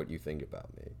care what you think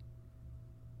about me?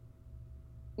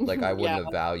 Like Yeah. I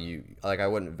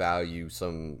wouldn't value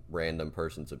some random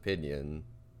person's opinion.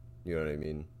 You know what I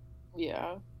mean?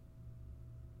 Yeah.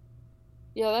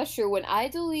 Yeah, that's true. When I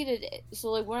deleted it,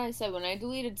 so like when I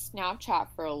deleted Snapchat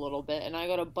for a little bit and I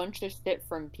got a bunch of shit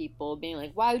from people being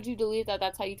like, "Why would you delete that?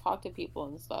 That's how you talk to people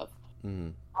and stuff."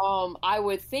 Mhm. I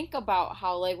would think about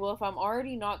how like, well, if I'm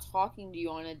already not talking to you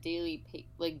on a daily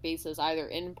like basis, either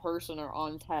in person or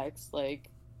on text, like,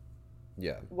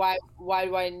 Yeah. why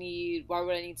would I need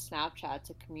Snapchat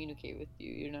to communicate with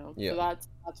you, you know? So Yeah. that's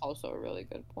also a really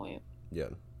good point. Yeah.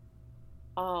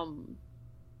 Um,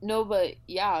 no, but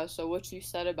yeah, so what you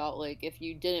said about like if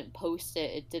you didn't post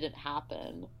it, it didn't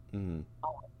happen. Mhm.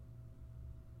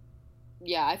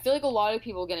 Yeah, I feel like a lot of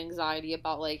people get anxiety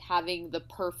about like having the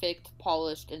perfect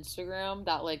polished Instagram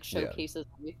that like Yeah. showcases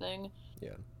everything.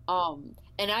 Yeah.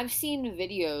 And I've seen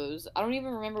videos. I don't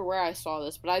even remember where I saw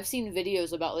this, but I've seen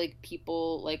videos about like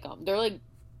people like they're like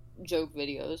joke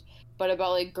videos, but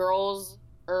about like girls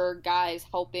or guys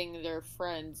helping their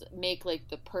friends make like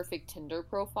the perfect Tinder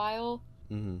profile.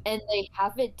 Mm-hmm. and they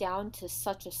have it down to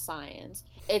such a science.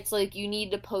 It's like you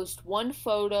need to post one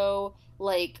photo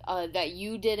like that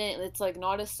you didn't, it's like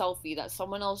not a selfie that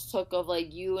someone else took of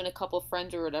like you and a couple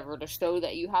friends or whatever to show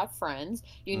that you have friends.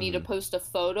 You need to Mm-hmm. post a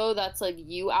photo that's like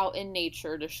you out in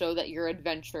nature to show that you're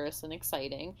adventurous and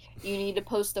exciting. You need to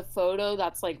post a photo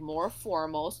that's like more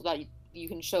formal so that you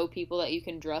can show people that you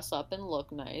can dress up and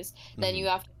look nice. Then Mm-hmm. you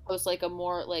have to post like a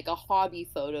more like a hobby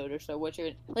photo to show what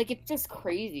you're like. It's just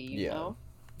crazy, you Yeah. know?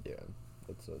 Yeah.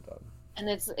 That's so dumb. And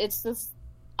it's just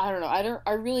I don't know.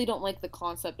 I really don't like the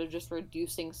concept of just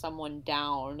reducing someone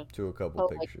down To a couple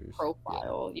to like pictures. Yeah.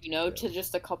 profile, you know, Yeah. to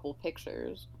just a couple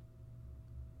pictures.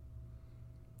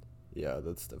 Yeah,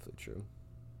 that's definitely true.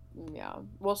 Yeah.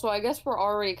 Well, so I guess we're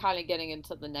already kind of getting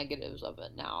into the negatives of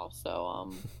it now.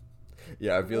 So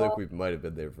Yeah, I feel like well, we might have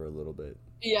been there for a little bit.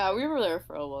 yeah, we were there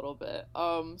for a little bit.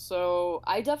 So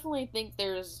I definitely think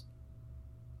there's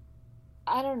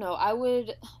I don't know.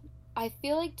 I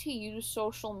feel like to use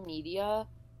social media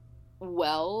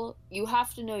well, you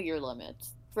have to know your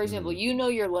limits. For example, Mm-hmm. you know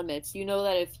your limits. You know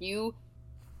that if you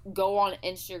go on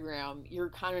Instagram, you're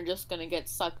kind of just gonna get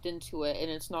sucked into it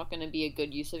and it's not gonna be a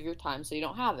good use of your time, so you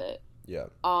don't have it. Yeah.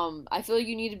 I feel like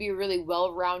you need to be a really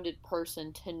well-rounded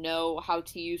person to know how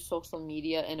to use social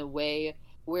media in a way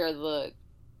where the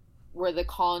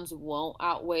cons won't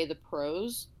outweigh the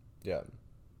pros. Yeah.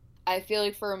 I feel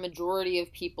like for a majority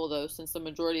of people though, since the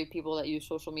majority of people that use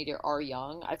social media are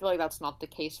young, I feel like that's not the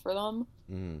case for them.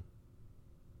 Mm-hmm.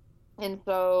 And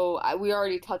so we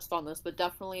already touched on this, but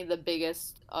definitely the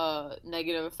biggest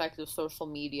negative effect of social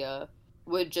media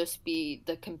would just be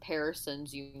the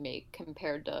comparisons you make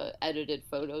compared to edited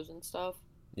photos and stuff.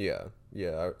 Yeah.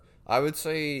 Yeah. I would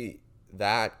say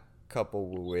that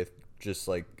coupled with just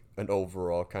like an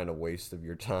overall kind of waste of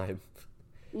your time.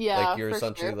 Like Yeah, you're for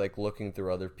essentially sure. like looking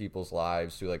through other people's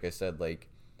lives who, like I said, like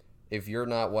if you're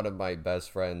not one of my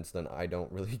best friends, then I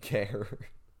don't really care.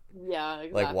 Yeah,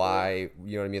 Like exactly. why,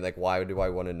 you know what I mean? Like why do I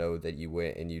want to know that you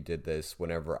went and you did this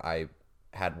whenever I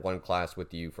had one class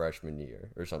with you freshman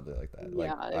year or something like that?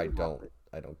 Like Yeah, I don't exactly.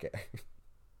 I don't care.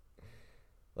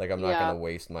 Like I'm not Yeah, gonna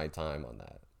waste my time on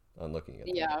that, on looking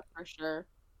at that. yeah, for sure.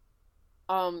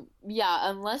 Yeah,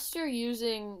 unless you're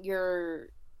using your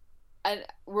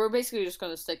we're basically just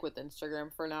gonna stick with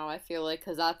Instagram for now, I feel like,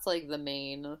 because that's like the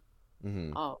main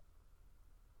Mm-hmm. um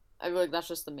I feel like that's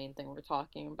just the main thing we're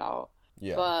talking about.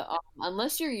 Yeah. But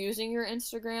unless you're using your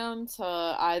Instagram to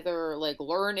either like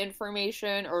learn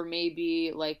information or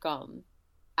maybe like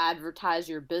advertise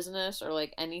your business or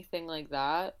like anything like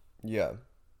that, Yeah.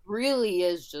 really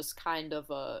is just kind of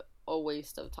a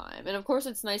waste of time. And of course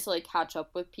it's nice to like catch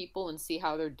up with people and see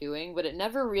how they're doing, but it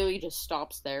never really just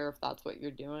stops there if that's what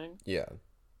you're doing. Yeah.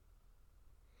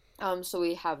 So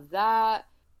we have that.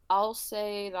 I'll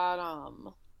say that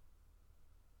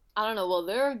I don't know. Well,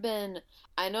 there have been,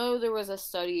 I know there was a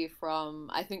study from,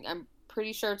 I think, I'm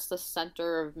pretty sure it's the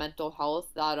Center of Mental Health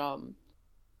that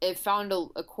it found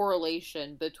a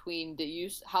correlation between the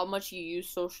use, how much you use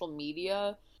social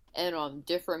media and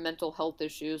different mental health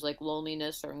issues like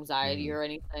loneliness or anxiety Mm-hmm. or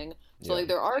anything. So Yeah. like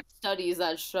there are studies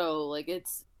that show like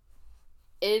it's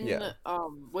in Yeah.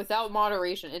 without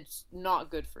moderation, it's not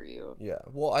good for you. Yeah.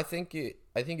 Well, I think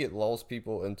it lulls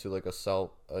people into like a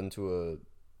self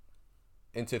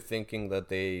into thinking that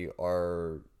they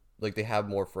are like they have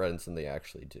more friends than they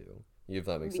actually do. If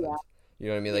that makes Yeah, sense. You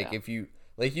know what I mean? Like yeah. if you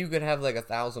like you could have like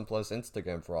 1,000 plus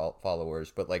Instagram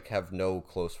followers, but like have no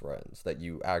close friends that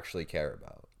you actually care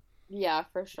about. Yeah,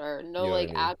 for sure. No You know what I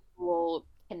like mean? actual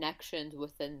connections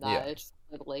within that. Yeah. It's just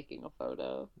like liking a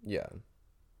photo. Yeah.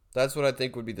 That's what I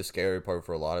think would be the scary part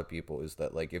for a lot of people is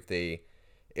that like if they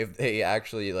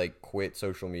actually like quit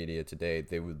social media today,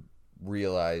 they would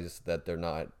realize that they're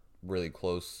not really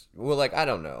close. Well, like I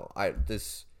don't know.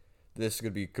 This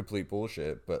could be complete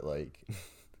bullshit, but like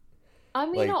I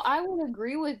mean, no, like I would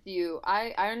agree with you.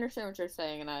 I understand what you're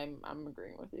saying, and I'm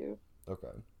agreeing with you.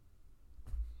 okay.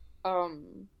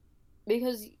 Um,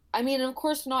 because I mean, of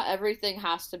course, not everything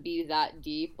has to be that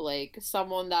deep. Like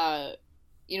someone that,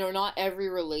 not every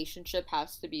relationship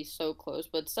has to be so close,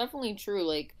 but it's definitely true.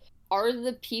 Like, are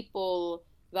the people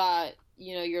that,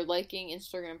 you're liking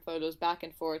Instagram photos back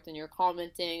and forth and you're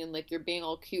commenting and like you're being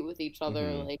all cute with each other,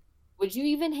 Mhm. like, would you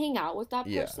even hang out with that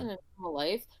Yeah. person in real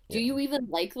life? Do Yeah. you even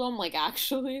like them, like,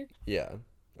 actually? Yeah.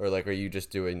 Or like are you just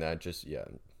doing that just yeah.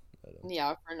 I don't.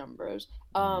 Yeah, for numbers.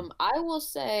 Mhm. I will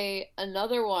say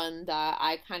another one that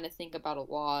I kind of think about a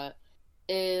lot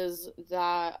is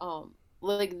that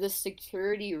like the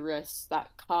security risks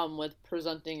that come with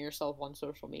presenting yourself on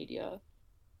social media.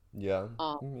 Yeah.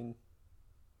 Um I mean,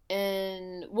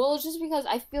 And well, it's just because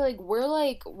I feel like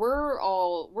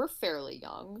we're fairly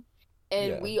young,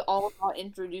 and Yeah. we all got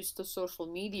introduced to social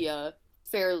media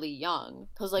fairly young.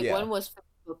 Because like Yeah. when was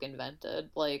Facebook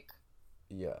invented? Like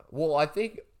Yeah. Well, I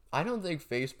don't think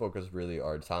Facebook is really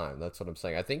our time. That's what I'm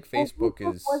saying. I think well, Facebook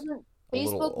is a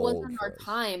little Facebook old wasn't our for us.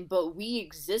 time, but we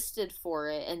existed for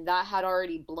it, and that had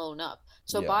already blown up.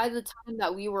 So Yeah. by the time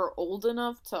that we were old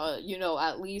enough to,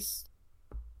 at least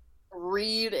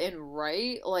read and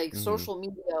write, like Mhm. social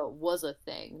media was a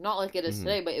thing. Not like it is Mhm.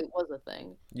 today, but it was a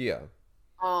thing. Yeah.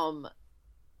 Um,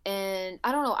 and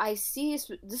I don't know,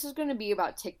 this is going to be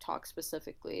about TikTok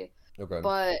specifically, Okay.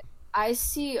 but I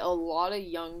see a lot of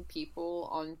young people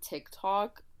on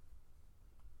TikTok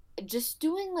just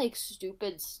doing like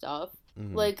stupid stuff.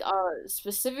 Mhm. Like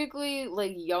specifically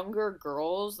like younger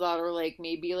girls that are like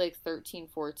maybe like 13,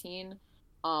 14,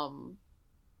 um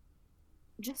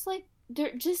just like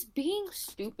they're just being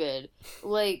stupid.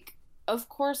 Like of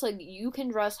course like you can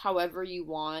dress however you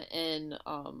want, and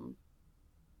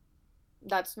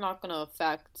that's not going to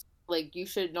affect, like, you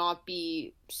should not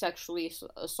be sexually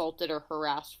assaulted or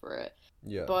harassed for it.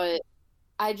 Yeah. But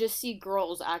I just see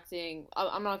girls acting,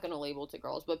 I'm not going to label it to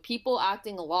girls, but people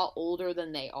acting a lot older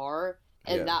than they are,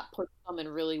 and Yeah. that puts them in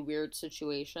really weird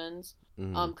situations.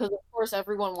 Mhm. Because of course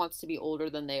everyone wants to be older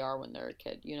than they are when they're a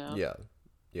kid, you know? Yeah.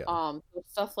 Yeah. So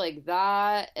stuff like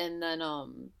that, and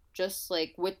then just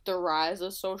like with the rise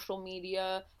of social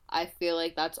media, I feel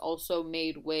like that's also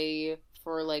made way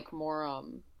for like more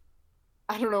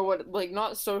I don't know what, like,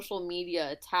 not social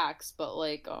media attacks, but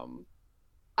like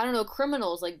I don't know,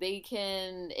 criminals, like they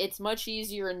can, it's much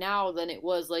easier now than it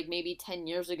was like maybe 10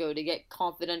 years ago to get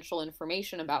confidential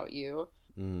information about you,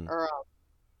 Mhm. or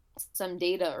some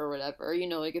data or whatever.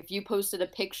 Like if you posted a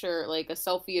picture, like a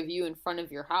selfie of you in front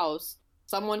of your house,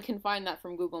 someone can find that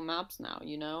from Google Maps now.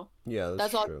 Yeah, that's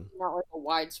That's true. obviously not like a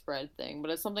widespread thing,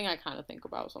 but it's something I kind of think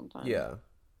about sometimes. Yeah.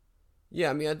 Yeah,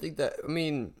 I mean, I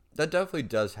mean, that definitely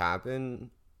does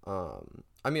happen.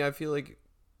 I mean, I feel like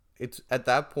it's at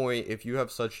that point if you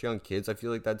have such young kids, I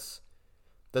feel like that's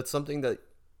something that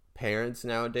parents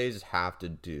nowadays have to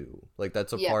do. Like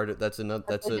Yeah, that's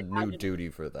that's like a an new added. duty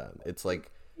for them. It's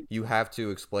like you have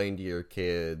to explain to your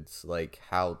kids like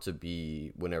how to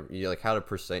be whenever you like how to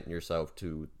present yourself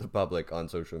to the public on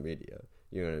social media.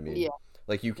 You know what I mean? Yeah.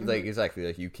 Like Hmm. like exactly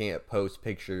like you can't post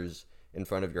pictures in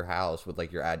front of your house with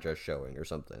like your address showing or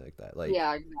something like that. Like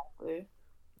Yeah, exactly.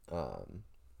 um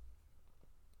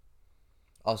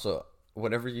also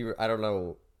whenever you I don't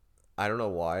know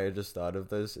why I just thought of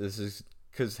this. This is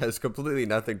because it has completely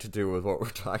nothing to do with what we're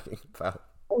talking about.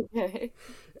 Okay.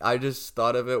 I just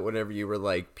thought of it whenever you were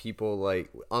people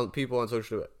on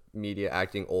social media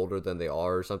acting older than they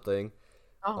are or something.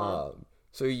 Uh-huh.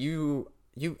 So you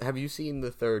have you seen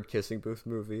the third Kissing Booth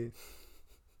movie?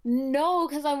 No,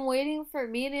 because I'm waiting for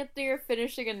me and Anthony are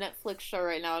finishing a Netflix show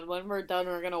right now, and when we're done,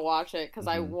 we're gonna watch it because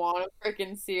I Hmm. want to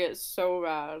freaking see it so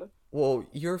bad. Well,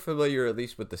 you're familiar at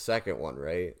least with the second one,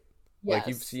 right? Like Yes.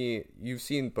 you've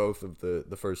seen both of the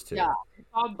first Yeah, two. I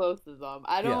saw both of them.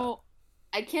 Yeah.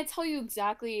 I can't tell you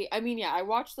exactly. I mean, yeah, I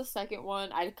watched the second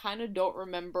one. I kind of don't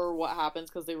remember what happens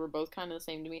because they were both kind of the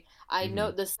same to me. I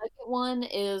know Hmm. the second one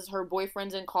is her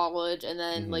boyfriend's in college, and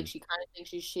then like Hmm. she kind of thinks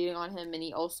she's cheating on him, and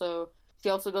she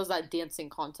also does that dancing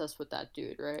contest with that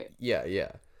dude, right? Yeah,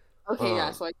 yeah. Okay,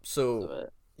 yeah, so I of So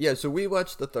it. yeah, so we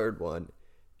watched the third one,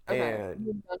 Okay. and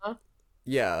You gonna?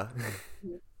 yeah,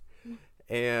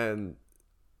 and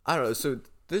I don't know. So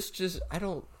this just I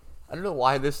don't know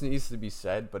why this needs to be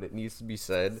said, but it needs to be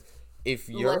said. If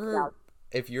Let it you're out.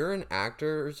 if you're an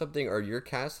actor or something, or you're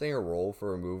casting a role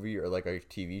for a movie or like a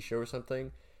TV show or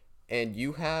something, and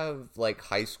you have like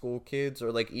high school kids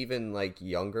or like even like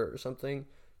younger or something,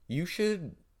 you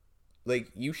should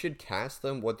you should cast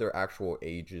them what their actual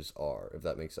ages are, if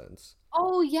that makes sense.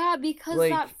 Oh yeah, because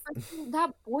Like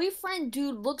that boyfriend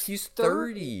dude looks he's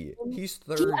 30. 30. And He's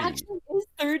he 30. actually is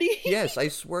 30. Yes, I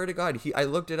swear to God, he I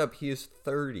looked it up. He is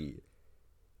 30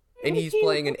 and he's He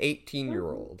playing an looks 30.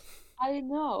 18-year-old. I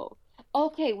know.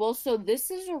 Okay, well, so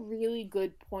this is a really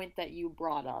good point that you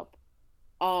brought up.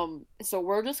 So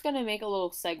we're just gonna make a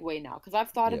little segue now because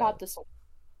I've thought Yeah. about this.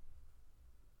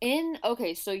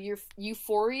 Okay, so your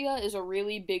Euphoria is a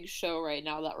really big show right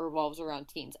now that revolves around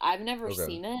teens. I've never Okay.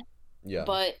 seen it, Yeah.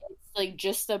 but it's like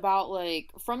just about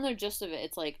like from the gist of it,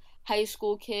 it's like high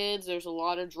school kids. There's a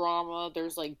lot of drama.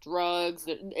 There's like drugs.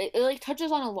 It like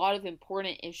touches on a lot of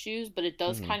important issues, but it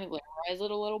does Mhm. kind of glamorize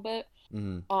it a little bit.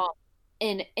 Mhm. Um,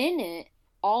 and in it,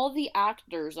 all the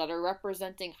actors that are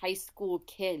representing high school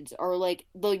kids are like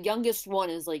the youngest one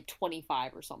is like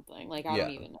 25 or something. Like I don't Yeah.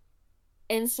 even know.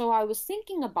 And so I was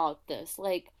thinking about this,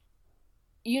 like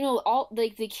all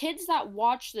like the kids that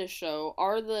watch this show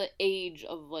are the age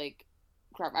of like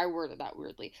crap, I worded that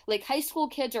weirdly. Like high school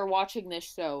kids are watching this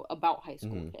show about high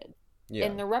school Hmm. kids. Yeah.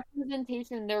 And the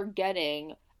representation they're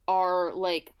getting are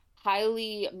like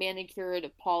highly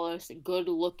manicured, polished,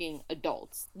 good-looking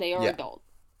adults. They are Yeah. adults.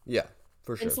 Yeah.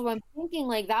 For And sure. so I'm thinking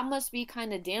like that must be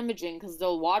kind of damaging because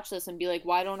they'll watch this and be like,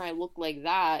 why don't I look like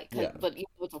that? Yeah. But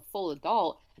it's a full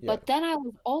adult. Yeah. But then I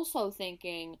was also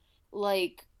thinking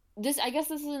like this. I guess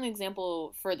this is an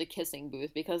example for the Kissing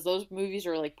Booth because those movies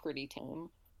are like pretty tame.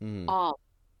 Hmm. Um,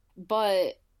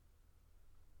 but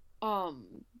um,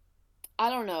 I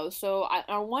don't know. So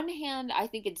on one hand, I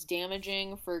think it's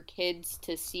damaging for kids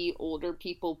to see older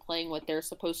people playing what they're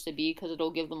supposed to be because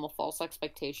it'll give them a false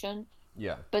expectation.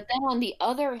 Yeah. But then on the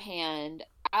other hand,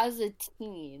 as a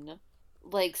teen,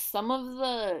 like some of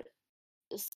the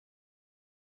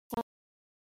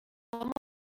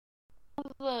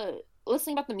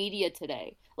listening about the media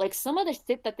today, like some of the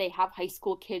shit that they have high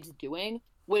school kids doing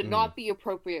would Hmm. not be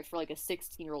appropriate for like a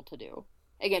 16-year-old to do.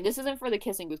 Again, this isn't for the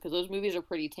Kissing Booth because those movies are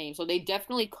pretty tame. So they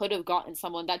definitely could have gotten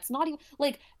someone that's not even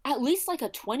like at least like a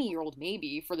 20-year-old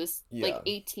maybe for this like Yeah.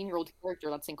 18-year-old character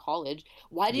that's in college.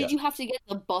 Why did Yeah. you have to get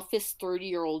the buffest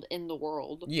 30-year-old in the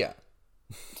world Yeah.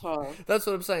 to That's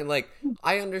what I'm saying. Like,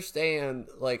 I understand,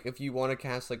 like, if you want to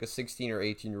cast, like, a 16 or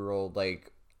 18-year-old,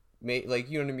 like, like,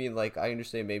 you know what I mean? Like, I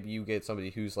understand maybe you get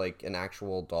somebody who's, like, an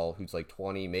actual adult who's, like,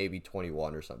 20, maybe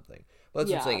 21 or something. But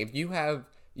that's what I'm saying. yeah. If you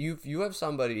have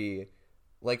somebody,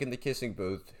 like, in the Kissing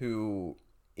Booth who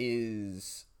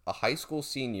is a high school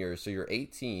senior, so you're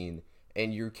 18,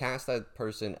 and you cast that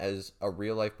person as a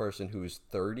real-life person who is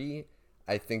 30,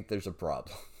 I think there's a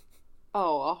problem.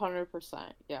 Oh,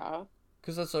 100%. Yeah.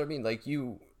 Because that's what I mean. Like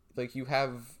you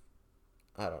have,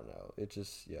 I don't know. It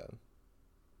just, yeah,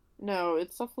 No,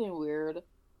 it's definitely weird.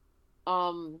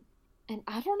 Um, and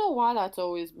I don't know why that's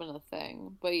always been a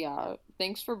thing, but yeah,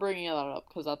 thanks for bringing that up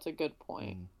because that's a good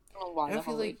point. mm. I don't know why And I the feel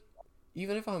hell like they.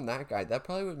 even if I'm that guy, that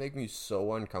probably would make me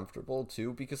so uncomfortable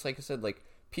too. Because like I said, like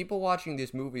people watching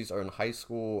these movies are in high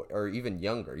school or even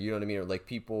younger. You know what I mean? Or like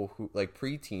people who like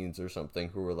preteens or something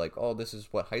who are like, oh, this is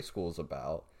what high school is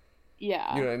about.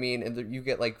 You Yeah, know what I mean? And you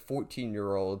get like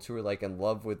 14-year-olds who are like in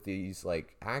love with these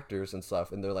like actors and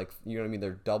stuff, and they're like, you know what I mean?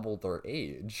 They're double their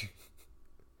age.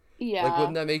 Like, yeah.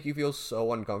 wouldn't that make you feel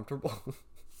so uncomfortable?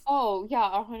 Oh,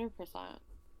 yeah, 100%.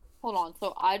 Hold on.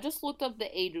 So I just looked up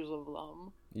the ages of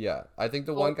them. Yeah, I think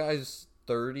the one So, guy's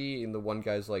 30 and the one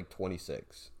guy's like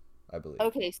 26, I believe.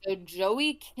 okay, so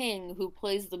Joey King, who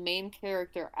plays the main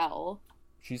character Elle,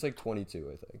 She's like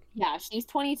 22, I think. yeah, she's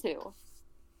 22,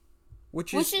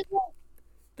 Which which is is like,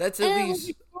 that's at like,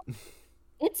 least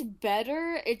it's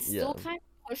better. It's yeah. still kind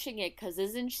of pushing it because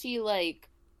isn't she like?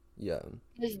 Yeah.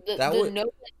 Because the That the would Noah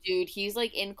dude, he's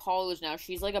like in college now.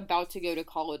 She's like about to go to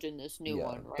college in this new yeah,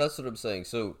 one, right? that's what I'm saying.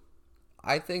 So,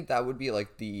 I think that would be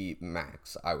like the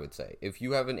max, I would say. If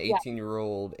you have an Yeah,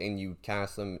 18-year-old and you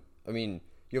cast them, I mean,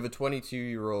 you have a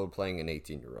 22-year-old playing an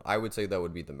 18-year-old. I would say that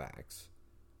would be the max.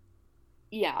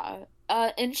 yeah.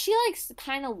 And she like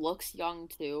kind of looks young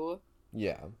too,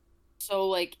 Yeah. so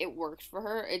like it works for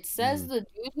her. It says Mhm. the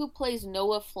dude who plays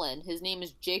Noah Flynn, his name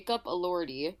is Jacob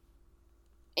Elordi,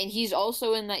 and he's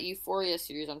also in that Euphoria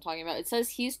series I'm talking about. It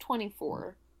says he's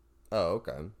 24, Oh,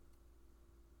 okay.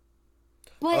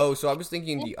 but Oh, so I was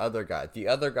thinking the other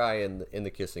guy in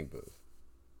the kissing booth.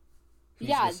 Who's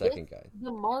the yeah, this second guy?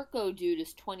 the Marco dude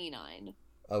is 29,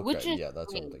 which Okay, is yeah,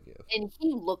 that's what I'm strange, thinking of. and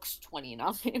he looks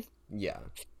 29. Yeah.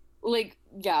 Like,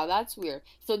 yeah, that's weird.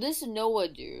 So this Noah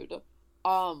dude,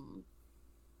 um,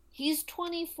 he's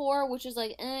 24, which is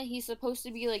like, he's supposed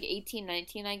to be like 18,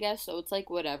 19, I guess, so it's like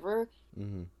whatever.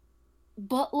 Hmm.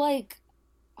 But like,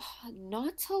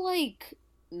 not to like,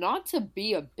 not to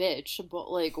be a bitch,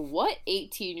 but like, what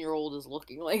 18-year-old is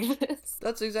looking like this?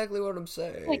 That's exactly what I'm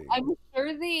Like, saying. I'm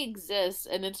sure they exist,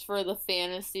 and it's for the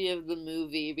fantasy of the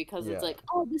movie because it's Yeah. like,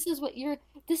 oh, this is what your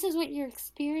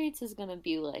experience is gonna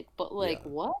be like. But like, Yeah.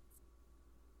 what?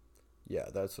 Yeah,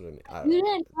 that's what I mean. I You don't know.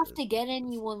 didn't have to get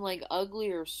anyone like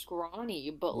ugly or scrawny,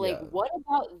 but like, Yeah. what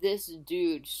about this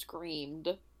dude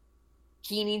screamed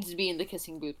he needs to be in the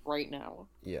kissing booth right now?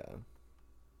 Yeah.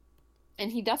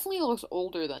 And he definitely looks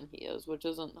older than he is, which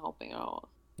isn't helping out.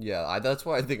 Yeah, that's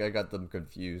why I think I got them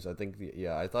confused. I think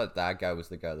yeah, I thought that guy was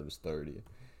the guy that was 30.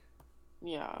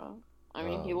 Yeah. I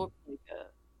mean, he Um looks like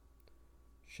it.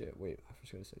 shit, wait, I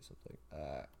was going to say something.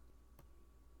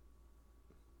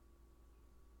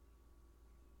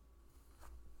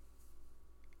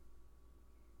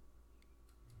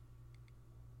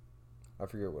 I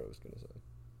forget what I was going to say.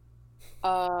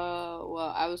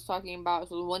 Well, I was talking about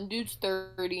so the one dude's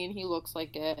 30 and he looks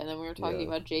like it, and then we were talking Yeah,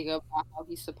 about Jacob, how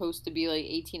he's supposed to be like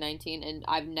 18, 19, and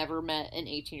I've never met an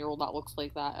 18-year-old that looks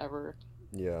like that ever.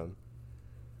 yeah.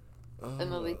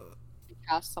 And then they Uh,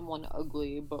 cast someone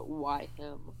ugly, but why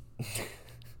him?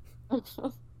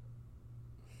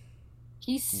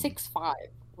 He's hmm,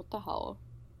 6'5". What the hell?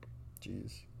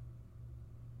 Jeez.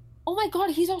 Oh my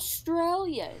God, he's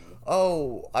Australian.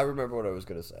 Oh, I remember what I was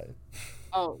gonna say.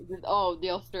 Oh, the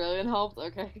Australian helped.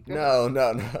 Okay, good. No,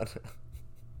 no, no, no.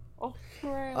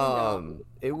 Australia. Um,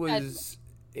 it was,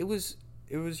 it was,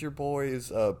 it was your boy's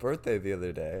birthday the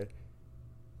other day.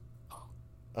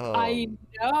 I Um,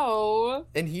 know.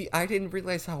 and I didn't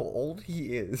realize how old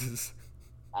he is.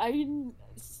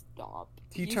 Stop.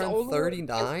 He He's turned older.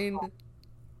 39.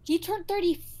 He turned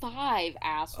 35,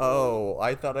 asshole. Oh,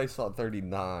 I thought I saw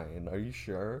 39. Are you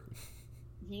sure?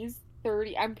 He's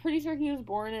 30. I'm pretty sure he was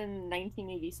born in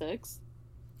 1986.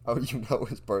 Oh, you know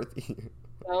his birthday.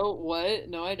 No, what?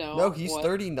 No, I No, don't. he's What?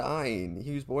 39.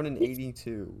 He was born in He's...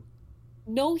 82.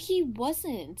 No, he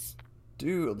wasn't.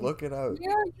 Dude, look it up.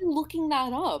 Where are you looking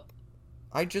that up?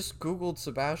 I just Googled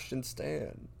Sebastian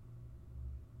Stan.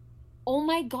 Oh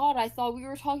my God, I thought we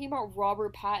were talking about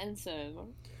Robert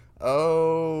Pattinson.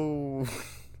 Oh.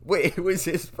 Wait, it was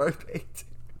his birthday too.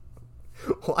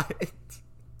 What?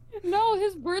 No,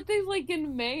 his birthday's like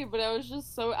in May, but I was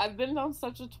just so I've been on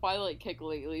such a Twilight kick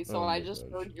lately, so Oh I my just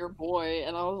gosh. heard your boy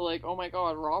and I was like, "Oh my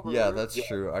God, Yeah, Robert." that's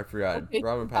true. I forgot. Okay,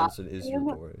 Robert Pattinson is your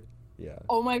Sebastian. boy. Yeah.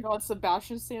 Oh my God,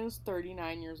 Sebastian Stan is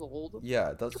 39 years old.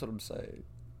 Yeah, that's what I'm saying.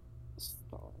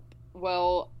 Stop.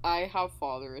 Well, I have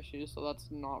father issues, so that's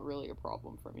not really a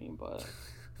problem for me, but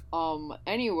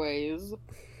anyways,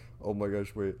 Oh my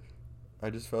gosh, wait. I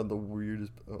just found the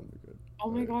weirdest. Oh my god.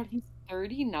 oh my Alright. God, he's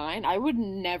 39. I would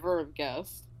never have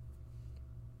guessed.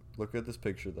 Look at this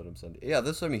picture that I'm sending. Yeah,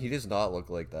 I mean, he does not look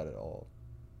like that at all.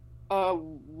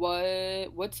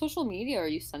 What social media are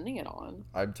you sending it on?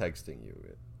 I'm texting you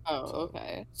it. Oh, So,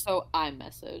 okay. So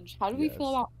iMessage. How do we feel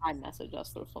yes. about iMessage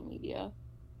as social media?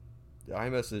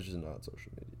 iMessage is not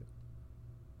social media.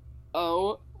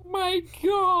 Oh my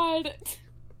God.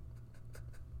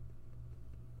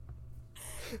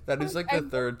 That is like I, the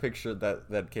third picture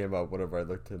that came up whenever I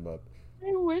looked him up.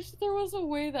 I wish there was a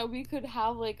way that we could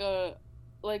have like a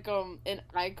an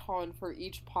icon for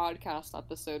each podcast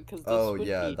episode because this Oh would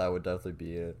yeah, be that would definitely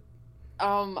be it.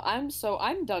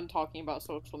 I'm done talking about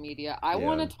social media. I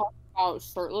want Yeah. to talk about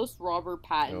shirtless Robert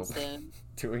No. Pattinson,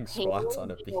 Doing squats hair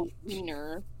on a in a beach.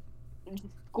 wiener,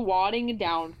 squatting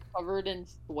down covered in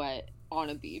sweat on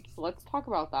a beach. Let's talk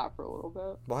about that for a little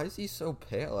bit. Why is he so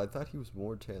pale? I thought he was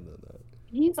more tan than that.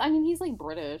 I mean, he's like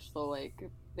British, so like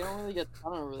they don't really get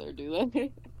sun over there, do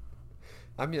they?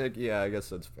 I mean, like, yeah, I guess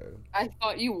that's fair. I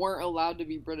thought you weren't allowed to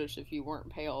be British if you weren't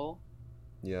pale.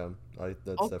 Yeah, that's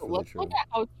Also, definitely let's look true. at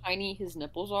how tiny his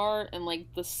nipples are and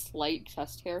like the slight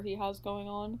chest hair he has going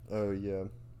on. Oh yeah,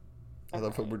 I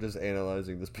love how Okay. we're just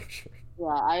analyzing this picture. Yeah,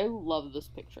 I love this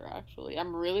picture actually.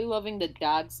 I'm really loving the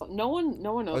dad. No one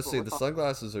knows Let's what see, we're the talking.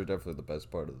 sunglasses are definitely the best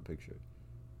part of the picture.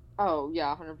 Oh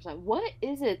yeah, 100%. What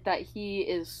is it that he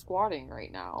is squatting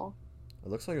right now? It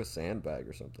looks like a sandbag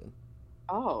or something.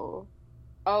 Oh,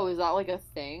 oh, is that like a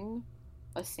thing?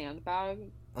 A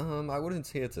sandbag? I wouldn't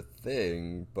say it's a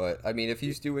thing, but I mean, if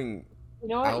he's doing You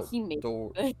know what? He made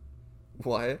outdoor, it.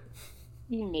 what?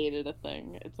 He made it a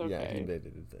thing. It's Yeah, he okay. made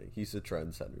it a thing. He's a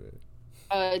trendsetter.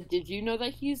 Did you know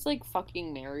that he's like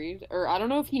fucking married? Or I don't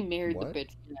know if he married the What?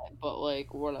 bitch yet, but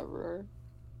like whatever.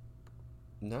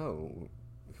 No,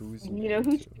 who is he You know married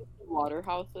who to? Stacey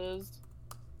Waterhouse is?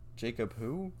 Jacob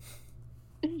who?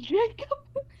 Jacob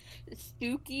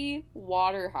Stooky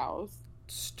Waterhouse.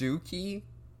 Stooky?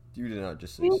 You did not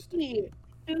just say Stooky. Stooky.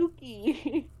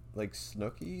 Stooky. Like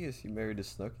Snooky? Is he married to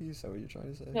Snooky? Is that what you're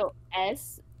trying to say? No,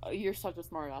 you're such a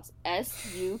smartass.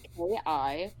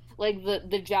 Suki. Like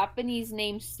the Japanese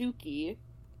name Suki.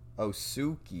 Oh,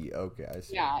 Suki. Okay, I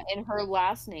see. Yeah, and her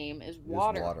last name is Is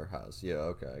Water. Waterhouse. Yeah,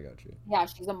 okay, I got you. Yeah,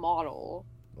 she's a model.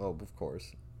 Oh, of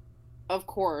course. Of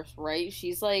course, right?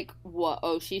 She's like, what?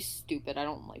 Oh, she's stupid. I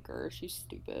don't like her. She's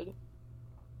stupid.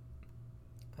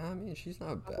 I mean, she's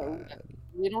not Okay, bad.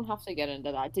 we don't have to get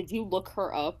into that. Did you look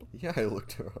her up? Yeah, I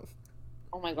looked her up.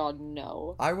 Oh my God,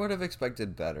 no. I would have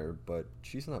expected better, but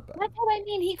she's not bad. That's what I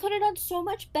mean. He could have done so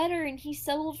much better, and he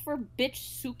settled for bitch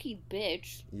Suki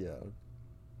bitch. Yeah.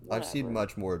 I've seen Whatever.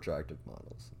 much more attractive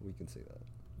models. We can see that.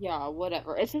 Yeah,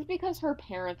 whatever. It's just because her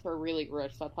parents are really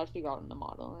rich. That's how she got into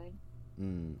modeling.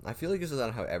 I feel like this is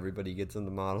not how everybody gets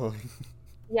into modeling.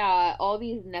 Yeah, all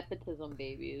these nepotism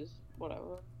babies.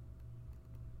 Whatever.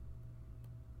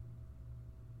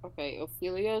 Okay,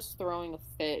 Ophelia's throwing a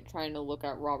fit trying to look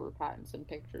at Robert Pattinson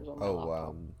pictures on my Oh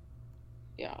wow. laptop.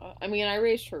 Yeah, I mean, I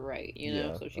raised her right,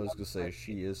 Yeah, so I she was got gonna say right.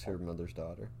 she is her mother's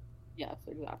daughter. Yes,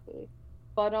 exactly.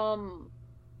 But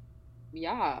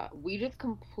yeah, we just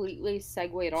completely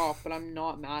segued off, but I'm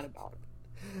not mad about it.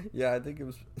 Yeah, I think it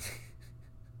was.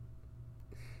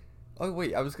 Oh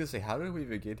wait, I was gonna say, how did we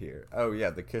even get here? Oh yeah,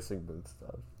 the kissing booth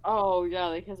stuff. Oh yeah,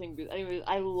 the kissing booth. Anyways,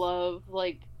 I love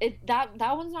like it that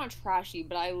one's not trashy,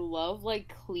 but I love like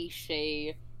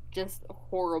cliche, just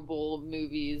horrible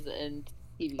movies and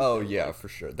TV Oh shows yeah, like for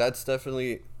sure. That's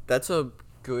a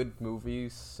good movie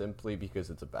simply because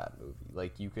it's a bad movie.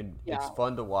 Like it's yeah.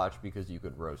 fun to watch because you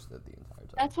could roast it the entire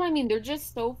time. That's what I mean. They're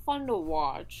just so fun to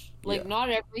watch. Like Yeah. not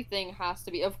everything has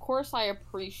to be. Of course, I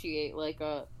appreciate like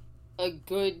a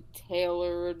good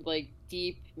tailored like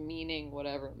deep meaning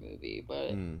whatever movie,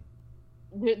 but Mm.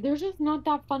 they're just not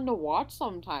that fun to watch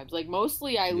sometimes. Like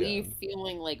mostly I Yeah. leave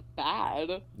feeling like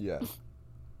bad. Yeah.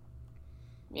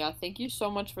 Yeah, thank you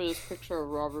so much for this picture of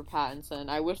Robert Pattinson.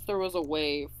 I wish there was a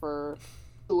way for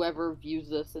whoever views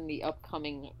this in the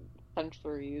upcoming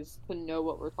centuries to know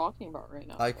what we're talking about right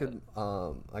now, but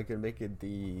I could make it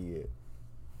the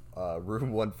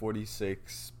room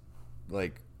 146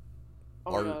 like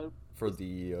oh my art god, for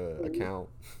the please, account.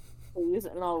 please,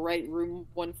 and I'll write room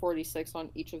 146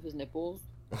 on each of his nipples.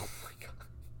 Oh my god.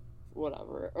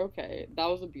 Whatever. Okay, that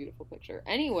was a beautiful picture.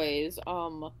 Anyways,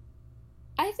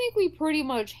 I think we pretty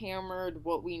much hammered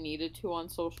what we needed to on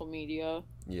social media.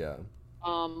 Yeah.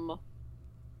 Um,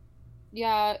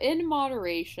 yeah, in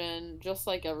moderation, just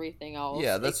like everything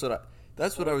Yeah, else. It,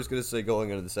 that's what I was gonna say going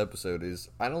into this episode is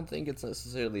I don't think it's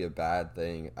necessarily a bad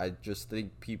thing. I just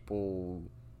think people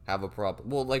have a problem.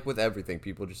 Well, like with everything,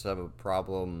 people just have a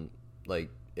problem. Like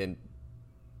in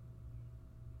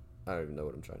I don't even know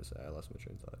what I'm trying to say. I lost my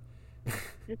train of thought.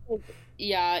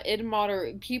 yeah, in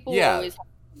moder people Yeah, always have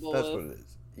trouble that's with. what it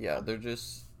is. Yeah,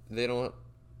 they don't.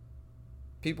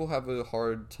 People have a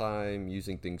hard time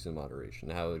using things in moderation.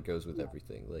 How it goes with Yeah,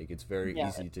 everything. Like it's very yeah,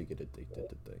 easy to get addicted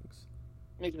to things.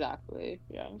 exactly.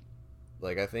 Yeah.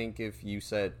 Like I think if you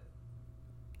set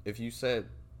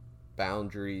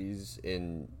boundaries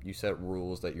and you set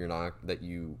rules that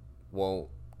you won't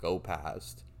go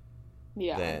past,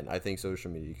 Yeah. then I think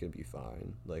social media can be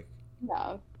fine. Like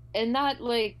Yeah. And that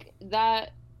like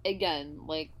that again,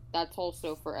 like that's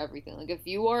also for everything. Like if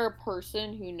you are a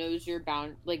person who knows your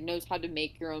bound like knows how to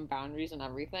make your own boundaries and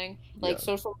everything, like yeah,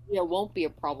 social media won't be a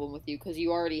problem with you because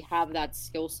you already have that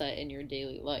skill set in your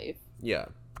daily life. yeah,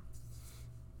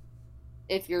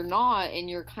 If you're not and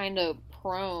you're kind of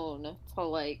prone to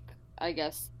like I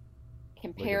guess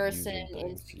like comparison, abusing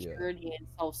things. Yeah, insecurity, and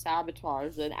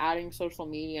self-sabotage, then adding social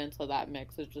media into that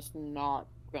mix is just not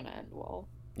gonna end well.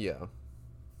 yeah,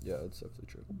 yeah. That's definitely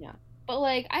true. Yeah. But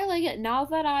like I like it now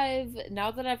that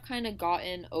I've kind of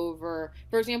gotten over,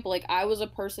 for example, like I was a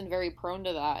person very prone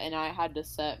to that and I had to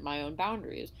set my own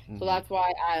boundaries. So Hmm. that's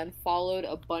why I unfollowed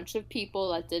a bunch of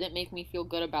people that didn't make me feel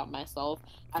good about myself.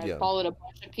 I Yeah. unfollowed a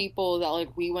bunch of people that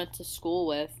like we went to school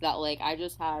with that like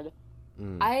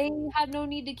Mm. I had no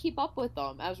need to keep up with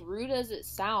them, as rude as it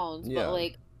sounds, but Yeah.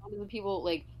 like some of the people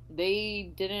like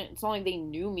they didn't it's not like they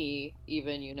knew me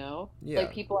even, like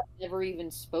Yeah. people I've never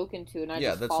even spoken to and I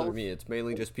Yeah. just That's what I followed. mean. It's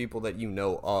mainly just people that you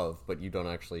know of, but you don't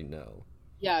actually know.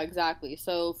 Yeah, exactly.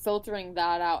 So filtering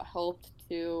that out helped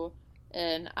too.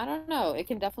 And I don't know, it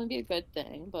can definitely be a good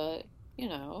thing, but you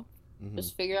know, Hmm.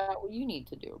 just figure out what you need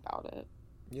to do about it.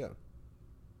 Yeah.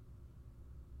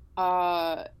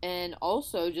 And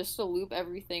also just to loop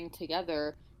everything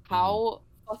together, Hmm. how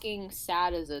fucking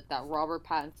sad is it that Robert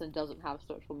Pattinson doesn't have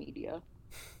social media?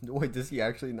 Wait, does he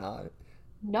actually not?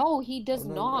 No, he Oh does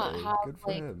no not way. have Good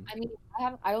for like him. I mean,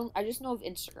 I just know of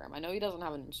Instagram. I know he doesn't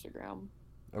have an Instagram,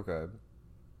 Okay.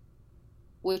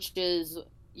 which is,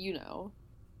 you know,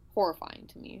 horrifying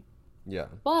to me. Yeah.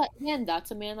 But again,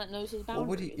 that's a man that knows his What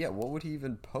would he? boundaries. Yeah. What would he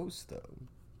even post though?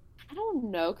 I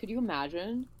don't know. Could you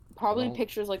imagine? I Probably don't.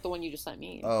 pictures like the one you just sent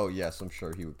me. Oh yes, I'm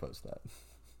sure he would post that.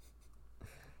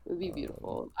 It would be Um,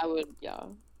 beautiful. I would, yeah.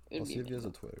 It I'll would be see if he has a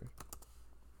amazing. Twitter.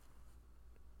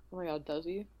 Oh my God, does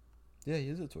he? Yeah, he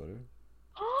has a Twitter.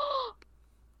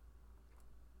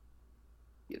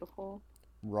 Beautiful.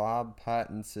 Rob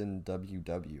Pattinson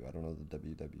WW. I don't know what the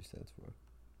WW stands for.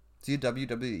 Is he a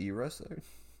WWE wrestler?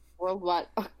 Worldwide.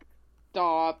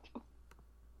 Stop.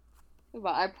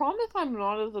 But I promise I'm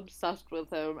not as obsessed with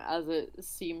him as it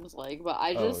seems like. But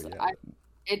Oh yeah.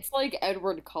 it's like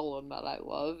Edward Cullen that I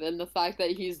love, and the fact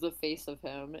that he's the face of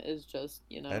him is just,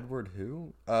 Edward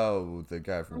who? Oh, the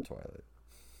guy from Twilight.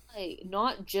 like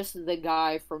not just the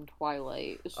guy from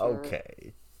Twilight, sir.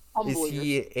 Okay. Is Humble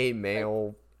he yourself. a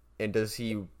male And is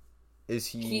He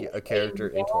he is a a character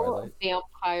in male Twilight?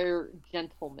 vampire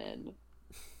gentleman.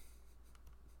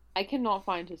 I cannot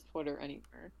find his Twitter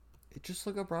anywhere. Just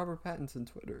look up Robert Pattinson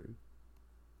Twitter.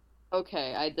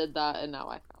 Okay, I did that and now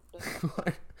I found it.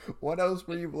 what, what else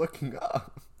were you looking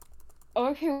up?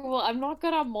 Okay, well, I'm not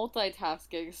good at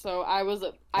multitasking, so I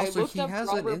Also, looked he up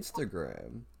has an Robert.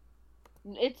 Instagram.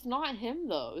 It's not him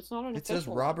though. It's not an It says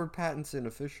official one. Robert Pattinson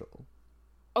official.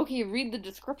 Okay, read the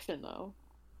description though.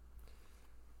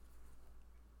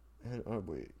 And, oh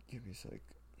wait, give me a sec.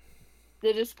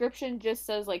 The description just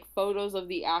says like photos of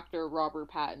the actor Robert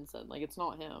Pattinson. Like it's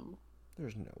not him.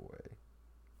 There's no way.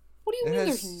 What do you It mean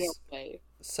there's no has way?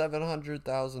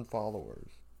 700,000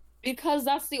 followers. Because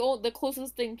that's the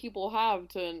closest thing people have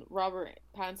to Robert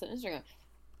Pattinson Instagram.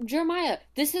 Jeremiah,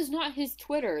 this is not his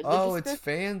Twitter. The Oh, it's description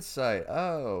fan site.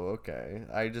 Oh, okay.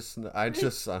 I just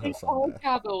saw in all that.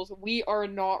 capitals. We are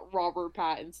not Robert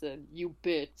Pattinson. You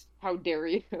bitch. How dare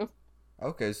you?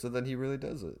 Okay, so then he really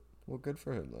does it. Well, good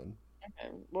for him then.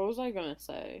 Okay, what was I gonna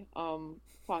say?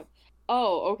 Fuck.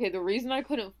 Oh, okay. The reason I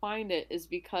couldn't find it is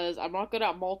because I'm not good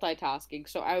at multitasking.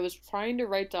 So I was trying to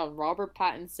write down Robert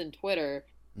Pattinson Twitter,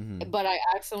 Hmm. but I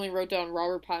accidentally wrote down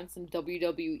Robert Pattinson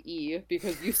WWE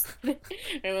because you said it,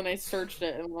 and then I searched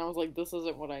it, and I was like, this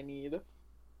isn't what I need.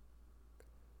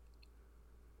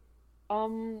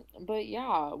 But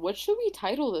yeah, what should we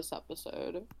title this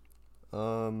episode?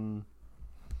 Um,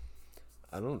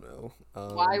 I don't know.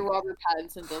 Why Robert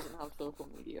Pattinson doesn't have social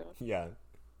media. Yeah.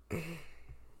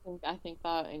 I think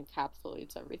that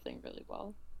encapsulates everything really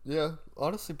well. Yeah,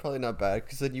 honestly, probably not bad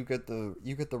because then you get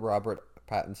the Robert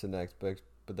Pattinson aspect,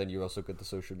 but then you also get the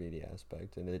social media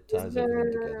aspect, and it ties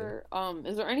everything together.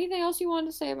 Is there anything else you wanted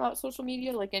to say about social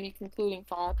media? Like any concluding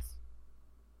thoughts?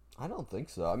 I don't think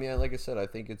so. I mean, like I said, I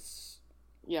think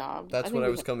Yeah, I that's what think I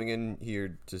we was can. coming in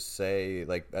here to say.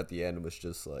 Like at the end was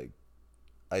just like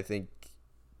I think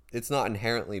it's not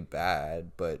inherently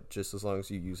bad, but just as long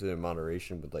as you use it in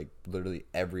moderation with like literally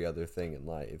every other thing in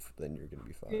life, then you're gonna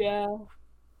be fine. Yeah,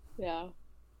 yeah.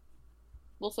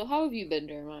 Well, so how have you been,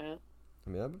 Jeremiah? I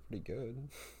mean, I've been pretty good.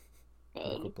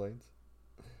 No Good. complaints.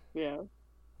 Yeah.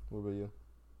 What about you?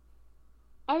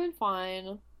 I've been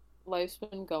fine. Life's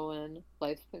been going.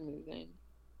 Life's been moving.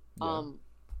 Yeah. Um,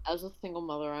 as a single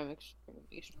mother, I'm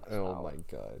extremely stressed Oh out. my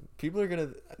god. People are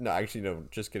gonna. No, actually, no.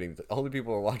 Just kidding. The only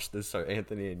people who watch this are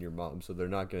Anthony and your mom, so they're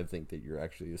not gonna think that you're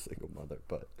actually a single mother.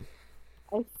 But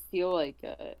I feel like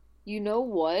it. You know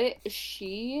what?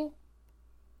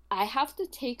 I have to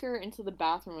take her into the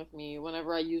bathroom with me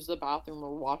whenever I use the bathroom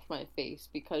or wash my face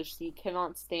because she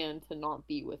cannot stand to not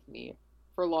be with me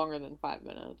for longer than 5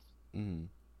 minutes. mm,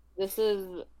 This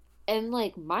is, and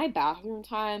like my bathroom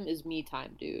time is me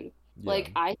time, dude. yeah,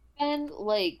 Like I spend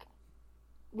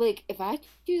if I have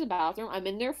to use a bathroom, I'm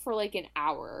in there for like an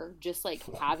hour just like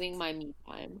what? having my me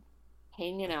time,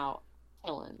 hanging out,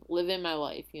 chilling, living my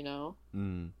life, you know?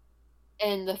 Mm,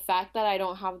 And the fact that I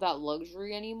don't have that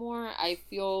luxury anymore, I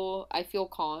feel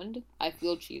conned. I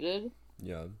feel cheated.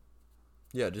 yeah,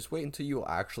 yeah. Just wait until you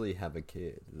actually have a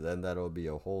kid. Then that'll be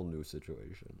a whole new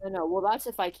situation. I know. Well, that's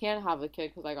if I can have a kid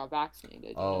because I got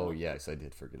vaccinated, you Oh know? yes, I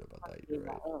did forget about that. You're Give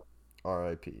that right. up.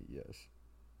 R.I.P. Yes.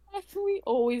 We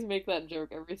always make that joke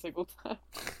every single time.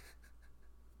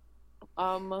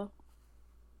 Um,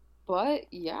 but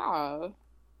yeah,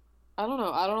 I don't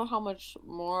know. I don't know how much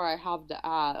more I have to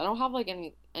add. I don't have like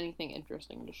anything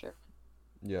interesting to share.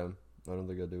 Yeah, I don't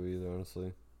think I do either.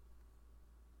 Honestly.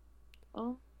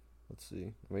 Oh, Let's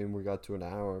see. I mean, we got to an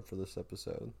hour for this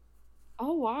episode,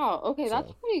 oh wow. Okay, that's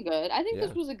so pretty good. I think yeah,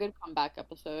 this was a good comeback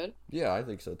episode. yeah, I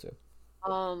think so too.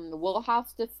 We'll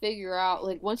have to figure out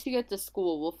like once you get to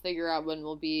school, we'll figure out when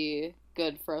will be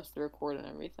good for us to record and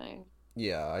everything.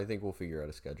 Yeah, I think we'll figure out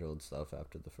a schedule and stuff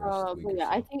after the first week But or yeah,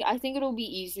 I so. think I think it'll be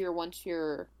easier once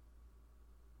you're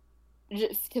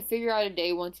just to figure out a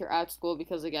day once you're at school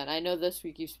because again, I know this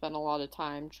week you spent a lot of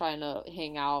time trying to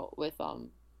hang out with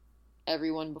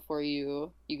everyone before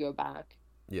you go back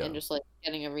Yeah. and just like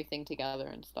getting everything together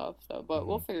and stuff. So, but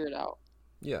we'll Hmm. figure it out.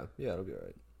 Yeah, yeah, it'll be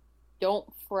alright. Don't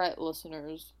fret,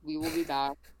 listeners. We will be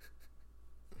back.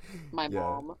 My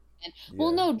Yeah, mom. And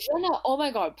well, yeah. no, Jenna. Oh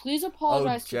my God, please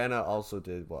Oh, apologize to Jenna also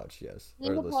did watch, yes,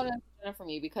 please or apologize listen. to Jenna for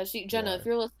me because Jenna, Why? if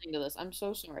you're listening to this, I'm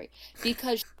so sorry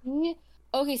because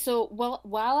okay, so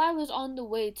while I was on the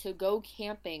way to go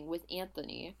camping with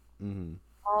Anthony, Mm-hmm.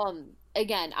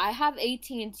 again, I have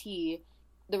AT&T.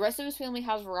 The rest of his family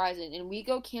has Verizon, and we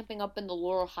go camping up in the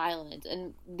Laurel Highlands,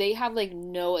 and they have like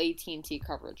no AT&T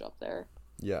coverage up there.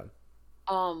 Yeah.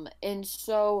 And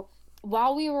so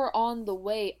while we were on the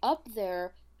way up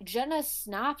there, Jenna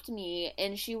snapped me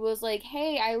and she was like,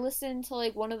 "Hey, I listened to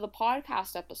like one of the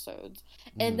podcast episodes."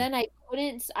 And Mm. then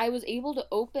I was able to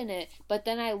open it, but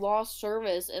then I lost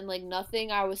service and like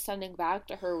nothing I was sending back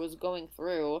to her was going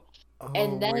through. Oh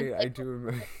And then wait, I do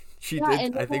remember. She yeah, did.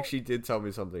 and I then think she did tell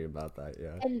me something about that.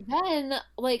 Yeah. and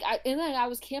then I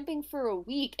was camping for a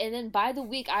week, and then by the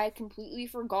week I had completely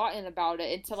forgotten about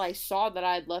it until I saw that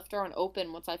I had left her on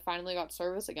open once I finally got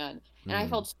service again. And I Mm.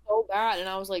 felt so bad, and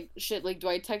I was like, shit, like do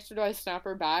I text her, do I snap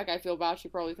her back? I feel bad, she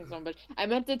probably thinks I'm a bitch. I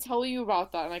meant to tell you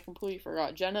about that and I completely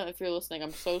forgot. Jenna, if you're listening,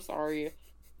 I'm so sorry.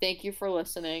 Thank you for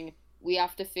listening. We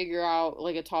have to figure out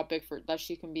like a topic for that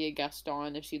she can be a guest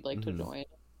on if she'd like to Mm. join.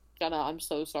 Jenna, I'm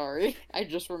so sorry. I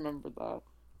just remembered that.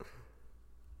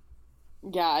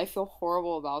 Yeah, I feel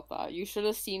horrible about that. You should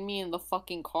have seen me in the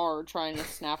fucking car trying to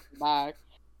snap her back.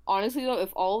 Honestly, though,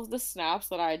 if all of the snaps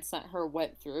that I had sent her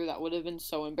went through, that would have been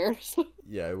so embarrassing.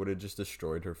 Yeah, it would have just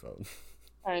destroyed her phone.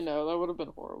 I know, that would have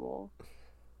been horrible.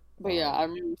 But yeah, Um.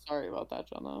 I'm really sorry about that,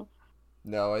 Jenna.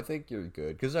 No, I think you're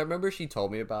good because I remember she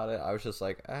told me about it. I was just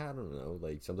like, I don't know,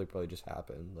 like something probably just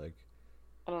happened. Like,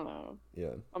 I don't know.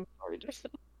 yeah, I'm sorry,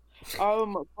 Jenna.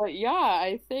 But yeah,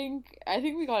 I think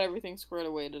we got everything squared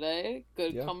away today.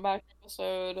 Good yeah, comeback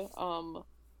episode.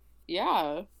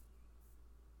 Yeah.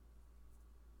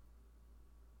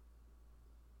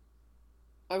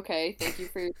 Okay, thank you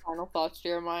for your final thoughts,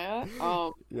 Jeremiah.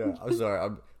 yeah. I'm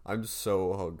sorry. I'm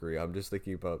so hungry. I'm just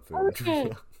thinking about food.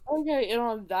 Okay. Okay, and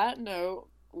on that note,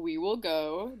 we will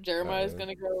go. Alright.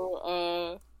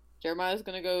 Jeremiah's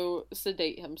gonna go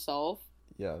sedate himself.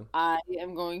 Yeah. I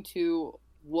am going to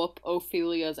whoop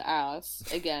Ophelia's ass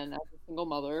again as a single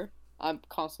mother. I'm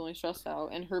constantly stressed out,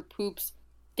 and her poops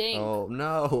stink. Oh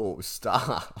no!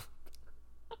 Stop.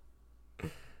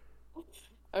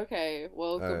 Okay,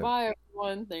 well, All right. goodbye,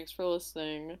 everyone. Thanks for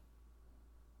listening.